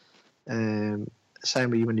 Same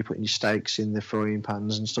with you when you're putting your steaks in the frying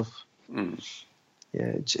pans and stuff. Yeah,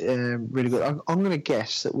 it's really good. I'm going to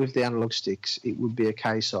guess that with the analog sticks, it would be a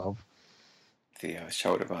case of the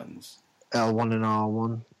shoulder buttons. L1 and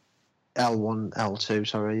R1, L1, L2.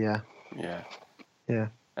 Sorry, yeah. Yeah.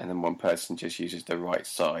 And then one person just uses the right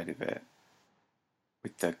side of it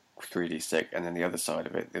with the 3D stick, and then the other side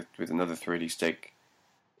of it with another 3D stick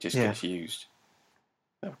just gets used.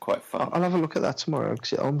 They're quite fun. I'll have a look at that tomorrow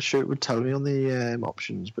because I'm sure it would tell me on the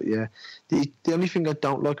options. But yeah, the only thing I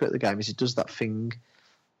don't like about the game is it does that thing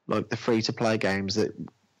like the free to play games that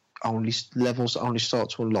levels only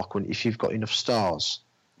start to unlock if you've got enough stars.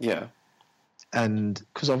 Yeah. And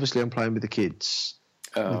because obviously I'm playing with the kids,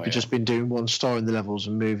 we've just been doing 1 star in the levels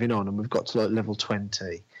and moving on, and we've got to like level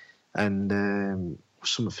 20, and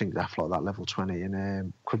something like that level 20,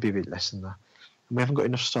 and could be a bit less than that. And we haven't got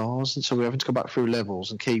enough stars, and so we're having to go back through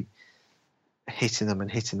levels and keep hitting them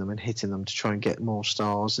to try and get more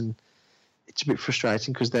stars, and it's a bit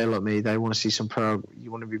frustrating because they're like me. They want to see some you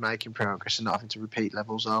want to be making progress and not having to repeat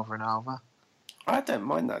levels over and over. I don't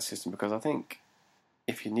mind that system because I think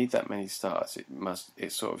if you need that many stars,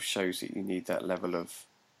 it sort of shows that you need that level of.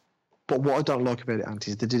 But what I don't like about it, Ant,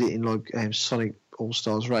 is they did it in like Sonic All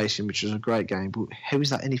Stars Racing, which was a great game. But how is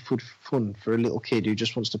that any fun for a little kid who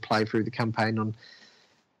just wants to play through the campaign on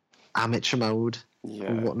amateur mode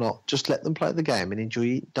or whatnot? Just let them play the game and enjoy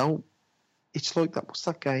it. Don't. It's like that. What's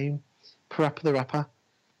that game? Parappa the Rapper.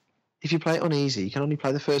 If you play it on easy, you can only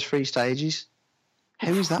play the first 3 stages.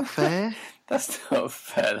 How is that fair? That's not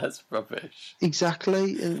fair. That's rubbish.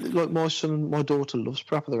 Exactly. And like my son and my daughter loves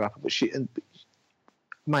Parappa the Rapper, but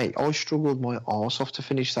mate, I struggled my arse off to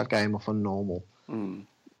finish that game off on normal.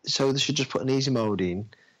 So they should just put an easy mode in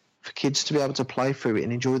for kids to be able to play through it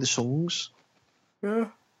and enjoy the songs. Yeah.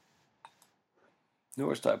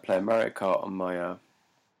 I started playing Mario Kart on my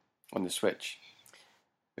on the Switch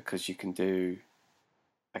because you can do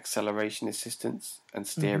acceleration assistance and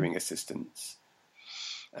steering assistance.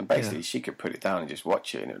 And basically, she could put it down and just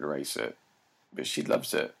watch it and it'll race it. But she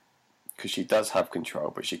loves it because she does have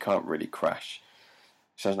control, but she can't really crash.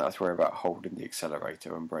 She doesn't have to worry about holding the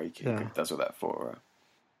accelerator and braking. It does all that for her.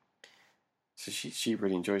 So she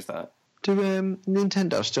really enjoys that. Do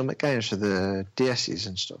Nintendo still make games for the DSs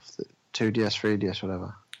and stuff? The 2DS, 3DS,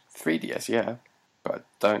 whatever? 3DS, yeah. But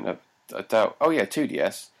I doubt... Oh, yeah,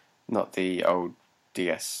 2DS. Not the old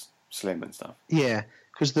DS Slim and stuff. Yeah,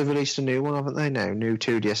 because they've released a new one, haven't they now? New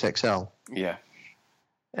 2DS XL. Yeah.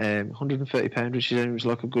 £130, which is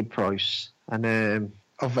like a good price. And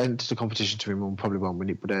I've entered a competition to win one, probably won't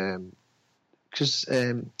win it, but because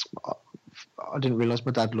I didn't realise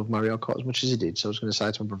my dad loved Mario Kart as much as he did, so I was going to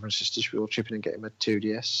say to my brother and sister, should we all chip in and get him a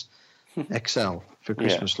 2DS XL for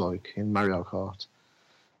Christmas, like in Mario Kart?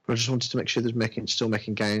 But I just wanted to make sure they're still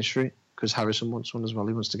making games for it, because Harrison wants one as well.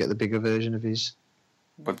 He wants to get the bigger version of his.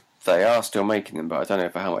 But they are still making them, but I don't know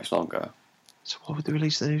for how much longer. So why would they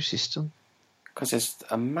release the new system? Because there's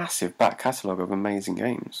a massive back catalogue of amazing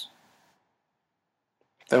games.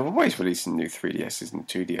 They're always releasing new 3DSs and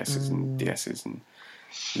 2DSs and DSs and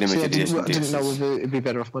limited edition DSs. I didn't know whether it'd be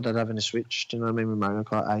better off my dad having a Switch. Do you know what I mean? With Mario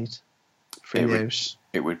Kart 8 for the house.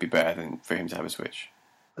 It would be better than for him to have a Switch.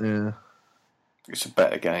 Yeah. It's a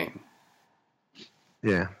better game.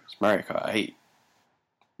 Yeah. It's Mario Kart 8.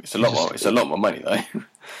 It's a lot more money though.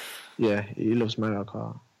 Yeah, he loves Mario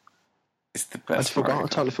Kart. It's the best. I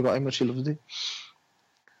totally forgot how much he loved it.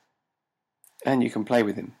 And you can play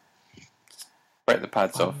with him. Break the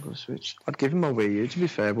pads off. Switch. I'd give him my Wii U, to be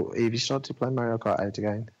fair, but if he started to play Mario Kart 8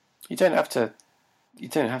 again, you don't have to. You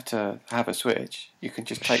don't have to have a Switch. You can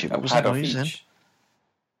just take a pad off each. Then?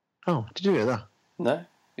 Oh, did you hear that? No,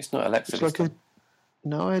 it's not Alexa. It's like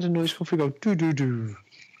no, I had a noise come through. Go do do do.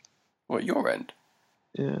 What, your end?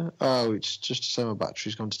 Yeah. Oh, it's just to say my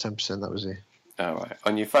battery's gone to 10%. That was it. Oh right,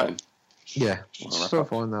 on your phone. Yeah, it's still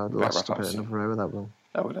fine though. Last up another hour, that will.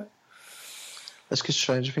 Oh, will it? Let's get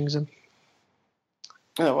Stranger Things in.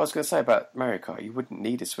 No, what I was going to say about Mario Kart, you wouldn't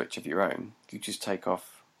need a Switch of your own. You just take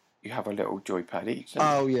off. You have a little joypad each.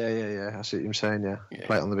 Oh yeah. I see what you're saying. Yeah.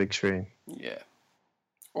 Play it on the big screen. Yeah,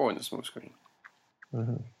 or on the small screen.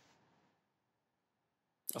 Mm-hmm.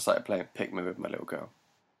 I started playing Pikmin with my little girl.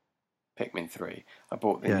 Pikmin 3. I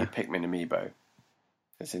bought the new Pikmin amiibo.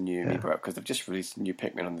 There's a new amiibo because they've just released a new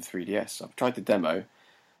Pikmin on the 3DS. I've tried the demo.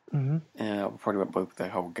 Mm-hmm. I probably won't bother with the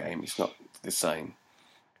whole game. It's not the same.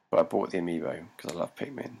 But I bought the amiibo because I love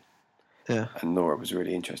Pikmin. Yeah. And Nora was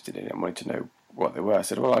really interested in it and wanted to know what they were. I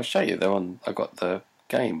said, well, I'll show you. They're on. I got the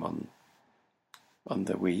game on on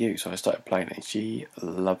the Wii U, so I started playing it, and she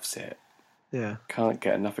loves it. Yeah. Can't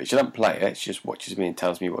get enough of it. She doesn't play it, she just watches me and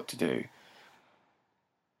tells me what to do.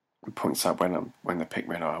 And points out when the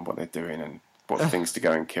Pikmin are and what they're doing and what things to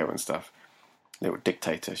go and kill and stuff. Little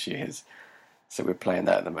dictator she is. So we're playing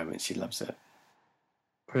that at the moment. She loves it.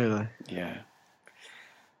 Really? Yeah.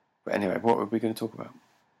 But anyway, what were we going to talk about?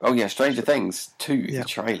 Oh yeah, Stranger Things 2, the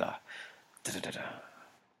trailer.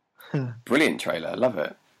 Brilliant trailer, I love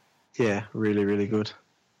it. Yeah, really, really good.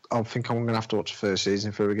 I think I'm going to have to watch the first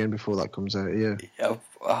season through again before that comes out, yeah.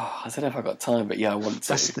 I don't know if I've got time, but yeah, I want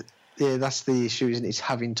to. That's the issue, isn't it? It's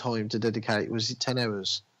having time to dedicate. Was it 10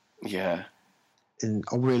 hours? Yeah. And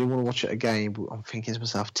I really want to watch it again, but I'm thinking to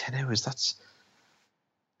myself, 10 hours,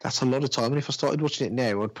 that's a lot of time. And if I started watching it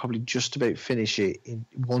now, I'd probably just about finish it in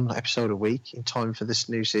one episode a week in time for this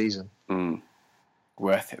new season.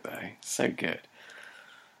 Worth it, though. So good.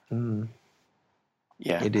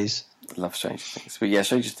 Yeah. It is. I love Stranger Things. But yeah,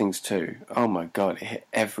 Stranger Things 2, oh my God, it hit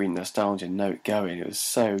every nostalgia note going. It was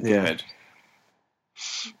so good.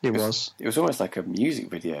 It was. It was almost like a music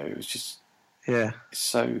video. It was just... Yeah.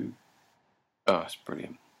 So... Oh, it's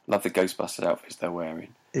brilliant. Love the Ghostbusters outfits they're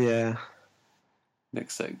wearing. Yeah.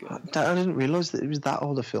 Looks so good. I didn't realise that it was that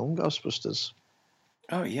old a film, Ghostbusters.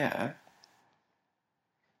 Oh, yeah.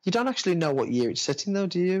 You don't actually know what year it's set in, though,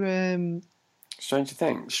 do you? Stranger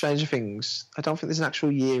Things? Stranger Things. I don't think there's an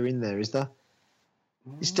actual year in there, is there?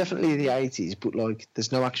 It's definitely the 80s, but, like,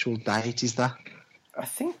 there's no actual date, is there? I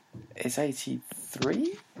think it's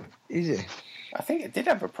 83? Is it? I think it did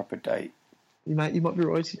have a proper date. You might be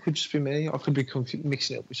right. It could just be me. I could be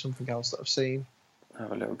mixing it up with something else that I've seen.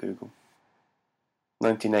 Have a little Google.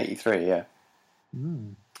 1983, yeah.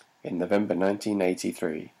 In November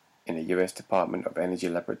 1983, in the U.S. Department of Energy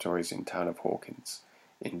Laboratories in town of Hawkins,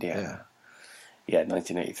 Indiana. Yeah,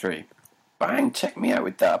 1983. Bang! Check me out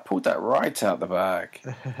with that. I pulled that right out the bag.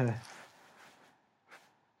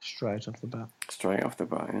 Straight off the bat. Straight off the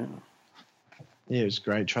bat, yeah. Yeah, it was a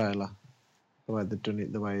great trailer. The way they'd done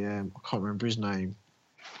it, the way... I can't remember his name.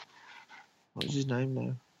 What was his name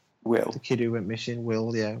now? Will. The kid who went missing,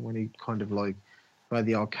 Will, yeah, when he kind of like... Where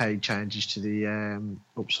the arcade changes to the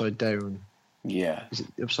upside down... Yeah. Is it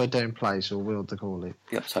the upside down place or world they call it?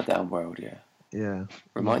 The upside down world, yeah. Yeah.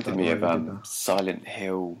 Reminded me of Silent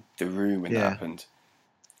Hill, The Room when that happened.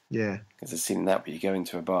 Yeah. Because I've seen that where you go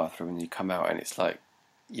into a bathroom and you come out and it's like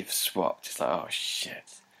you've swapped. It's like, oh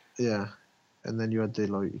shit. Yeah. And then you had the,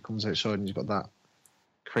 like, he comes outside and you've got that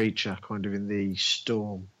creature kind of in the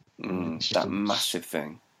storm. That massive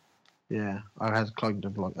thing. Yeah. I had kind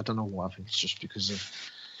of like, I don't know why, I think it's just because of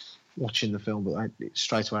watching the film, but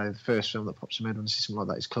straight away the first film that pops in my head when I see something like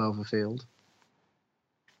that is Cloverfield.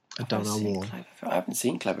 I don't know why. I haven't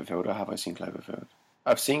seen Cloverfield, or have I seen Cloverfield?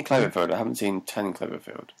 I've seen Cloverfield, I haven't seen 10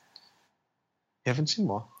 Cloverfield. You haven't seen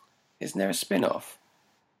what? Isn't there a spin-off?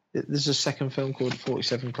 There's a second film called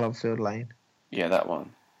 47 Cloverfield Lane. Yeah, that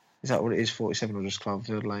one. Is that what it is, 47, or just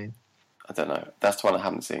Cloverfield Lane? I don't know. That's the one I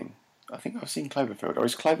haven't seen. I think I've seen Cloverfield. Or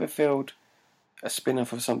is Cloverfield a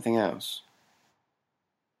spin-off of something else?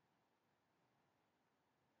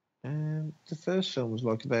 The first film was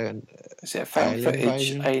like about... Is it a found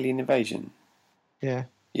footage alien invasion? Yeah.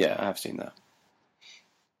 Yeah, I have seen that.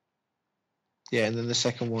 Yeah, and then the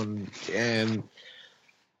second one,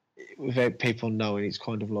 without people knowing, it's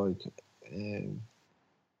kind of like...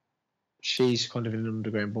 she's kind of in an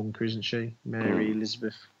underground bunker, isn't she? Mary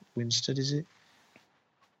Elizabeth Winstead, is it?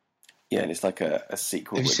 Yeah, and it's like a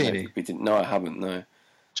sequel. Have you seen it? We didn't. No, I haven't, no.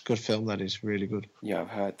 It's a good film, that is. Really good. Yeah, I've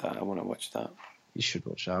heard that. I want to watch that. You should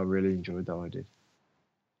watch that. I really enjoyed that. I did.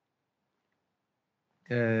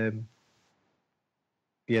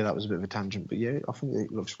 Yeah, that was a bit of a tangent, but yeah, I think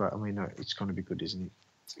it looks great. I mean, it's going to be good, isn't it?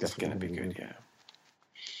 It's going to be good, yeah.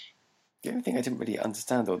 The only thing I didn't really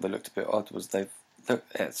understand, or that looked a bit odd, was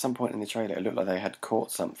at some point in the trailer, it looked like they had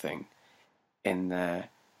caught something in their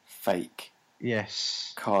fake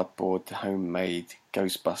cardboard, homemade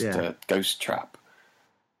Ghostbuster ghost trap.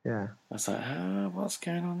 Yeah. I was like, what's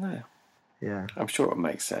going on there? Yeah. I'm sure it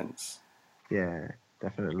makes sense. Yeah,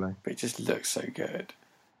 definitely. But it just looks so good.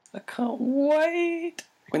 I can't wait.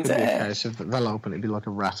 When's it air? Okay, so they'll open it'd be like a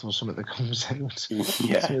rat or something that comes out.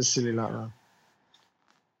 Yeah. Something silly like that.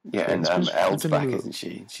 Yeah, and Elle's back, isn't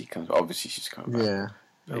she? She comes. Obviously, she's coming back. Yeah.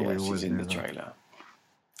 Yeah, she's in the trailer.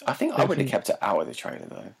 I think I would have kept her out of the trailer,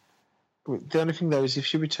 though. The only thing, though, is if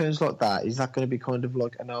she returns like that, is that going to be kind of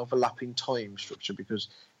like an overlapping time structure? Because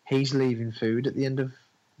he's leaving food at the end of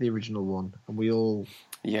the original one, and we all...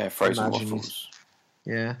 Yeah, frozen waffles.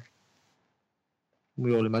 Yeah.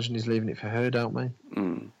 We all imagine he's leaving it for her, don't we?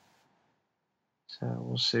 So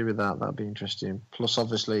we'll see with that. That'll be interesting. Plus,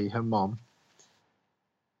 obviously, her mom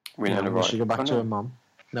Winona Will she go back Oh, to no. her mum?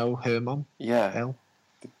 No, her mum. Yeah. Elle.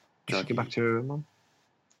 Will she go back to her mum?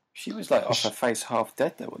 She was like off her face half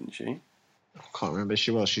dead there, wasn't she? I can't remember.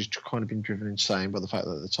 She was. She's kind of been driven insane by the fact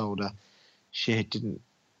that they told her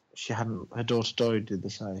her daughter died, did they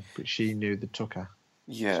say? But she knew they took her.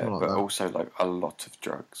 Yeah, Something like but that. also like a lot of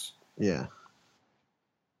drugs. Yeah.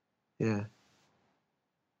 Yeah.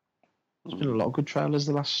 There's been a lot of good trailers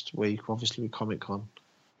the last week, obviously with Comic Con.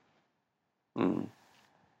 Mm.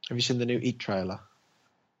 Have you seen the new Eat trailer?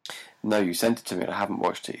 No, you sent it to me and I haven't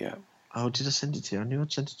watched it yet. Oh, did I send it to you? I knew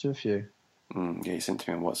I'd sent it to a few. Yeah, you sent it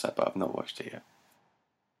to me on WhatsApp, but I've not watched it yet.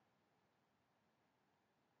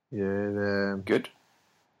 Yeah. Good?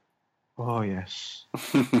 Oh, yes.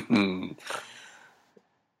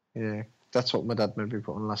 Yeah. That's what my dad maybe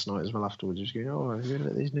put on last night as well afterwards. He was going, oh, have you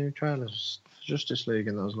looked at these new trailers for Justice League?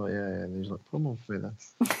 And I was like, yeah. And he was like, put them on for me then.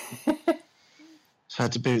 So I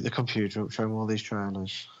had to boot the computer up, show him all these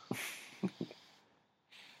trailers.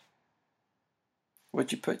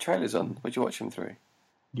 Would you put trailers on? Would you watch them through?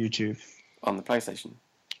 YouTube. On the PlayStation?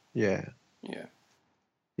 Yeah. Yeah.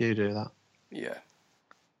 You do that. Yeah.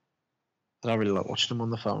 I don't really like watching them on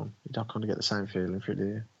the phone. You don't kind of get the same feeling for it, do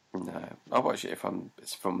you? No. I'll watch it if I'm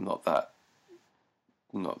not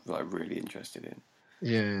like really interested in.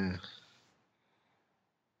 Yeah.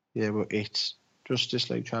 Yeah, but it's Justice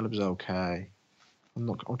League trailer was okay.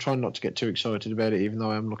 I'm trying not to get too excited about it, even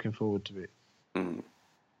though I am looking forward to it. Mm.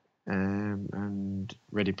 And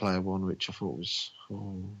Ready Player One, which I thought was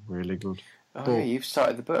really good. Oh, But- yeah, you've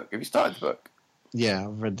started the book. Have you started the book? Yeah,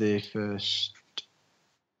 I've read the first.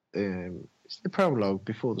 It's the prologue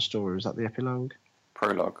before the story. Was that the epilogue?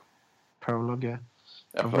 Prologue. Prologue, yeah.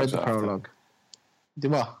 I've read Epilogue's the after. prologue. The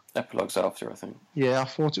what? Epilogue's after, I think. Yeah, I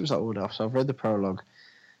thought it was that order. So I've read the prologue.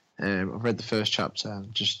 I've read the first chapter.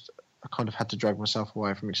 And I kind of had to drag myself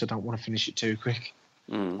away from it because I don't want to finish it too quick.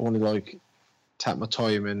 I want to take my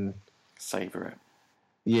time and Savour it.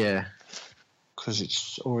 yeah, because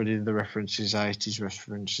it's already the references, 80s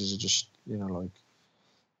references are just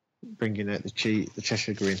bringing out the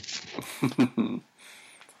Cheshire Grin. I'm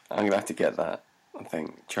gonna have to get that. I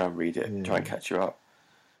think try and read it. Yeah. Try and catch you up.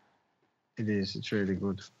 It is. It's really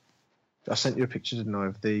good. I sent you a picture, didn't I,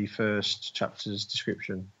 of the first chapter's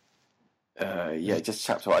description. Yeah, just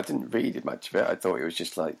chapter one. I didn't read it much of it. I thought it was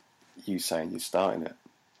just like you saying you're starting it.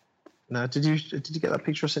 Now, did you get that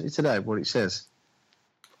picture I sent you today? What it says?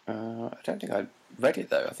 I don't think I read it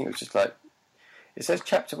though. I think it was just like it says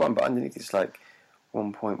chapter 1, but underneath it's like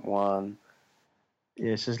 1.1.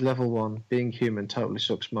 Yeah, it says level 1. Being human totally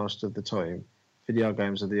sucks most of the time. Video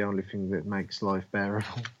games are the only thing that makes life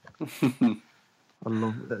bearable. I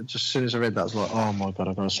love that. Just as soon as I read that, I was like, oh my god,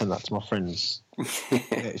 I've got to send that to my friends. Yeah,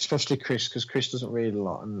 especially Chris, because Chris doesn't read a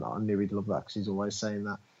lot, and I knew he'd love that because he's always saying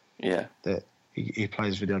that. Yeah. That he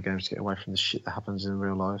plays video games to get away from the shit that happens in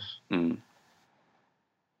real life. Mm.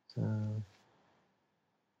 So,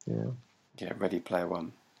 yeah. Yeah, Ready Player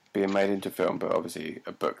One. Being made into film, but obviously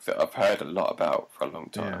a book that I've heard a lot about for a long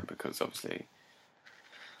time Yeah. because obviously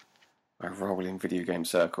I roll in video game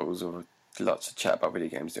circles or lots of chat about video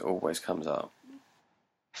games, it always comes up.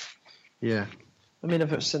 Yeah. I mean, I've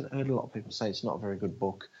heard a lot of people say it's not a very good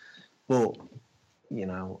book, but,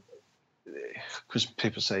 because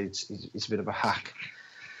people say it's a bit of a hack.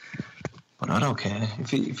 But I don't care.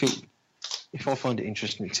 If I find it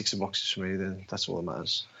interesting, it ticks the boxes for me, then that's all that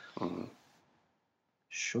matters. Mm.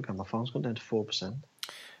 Sugar, my phone's gone down to 4%.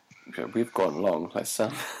 We've gone long. Let's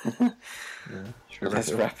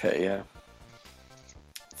let's wrap it. Yeah.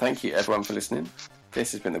 Thank you everyone for listening.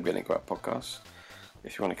 This has been the Winning Grab podcast.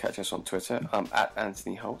 If you want to catch us on Twitter, I'm at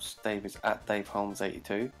Anthony Holst. Dave is at Dave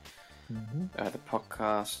Holmes82. Mm-hmm. The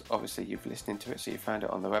podcast, obviously you've listened to it, so you found it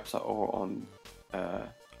on the website or on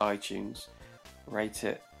iTunes. Rate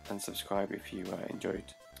it and subscribe if you enjoyed,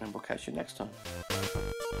 and we'll catch you next time.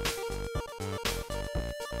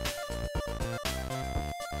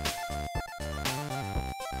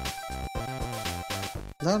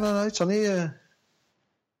 No, it's only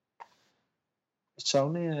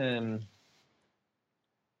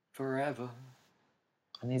Forever.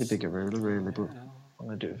 I need a bigger ruler really, but I'm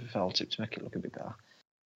going to do it with a felt tip to make it look a bit better.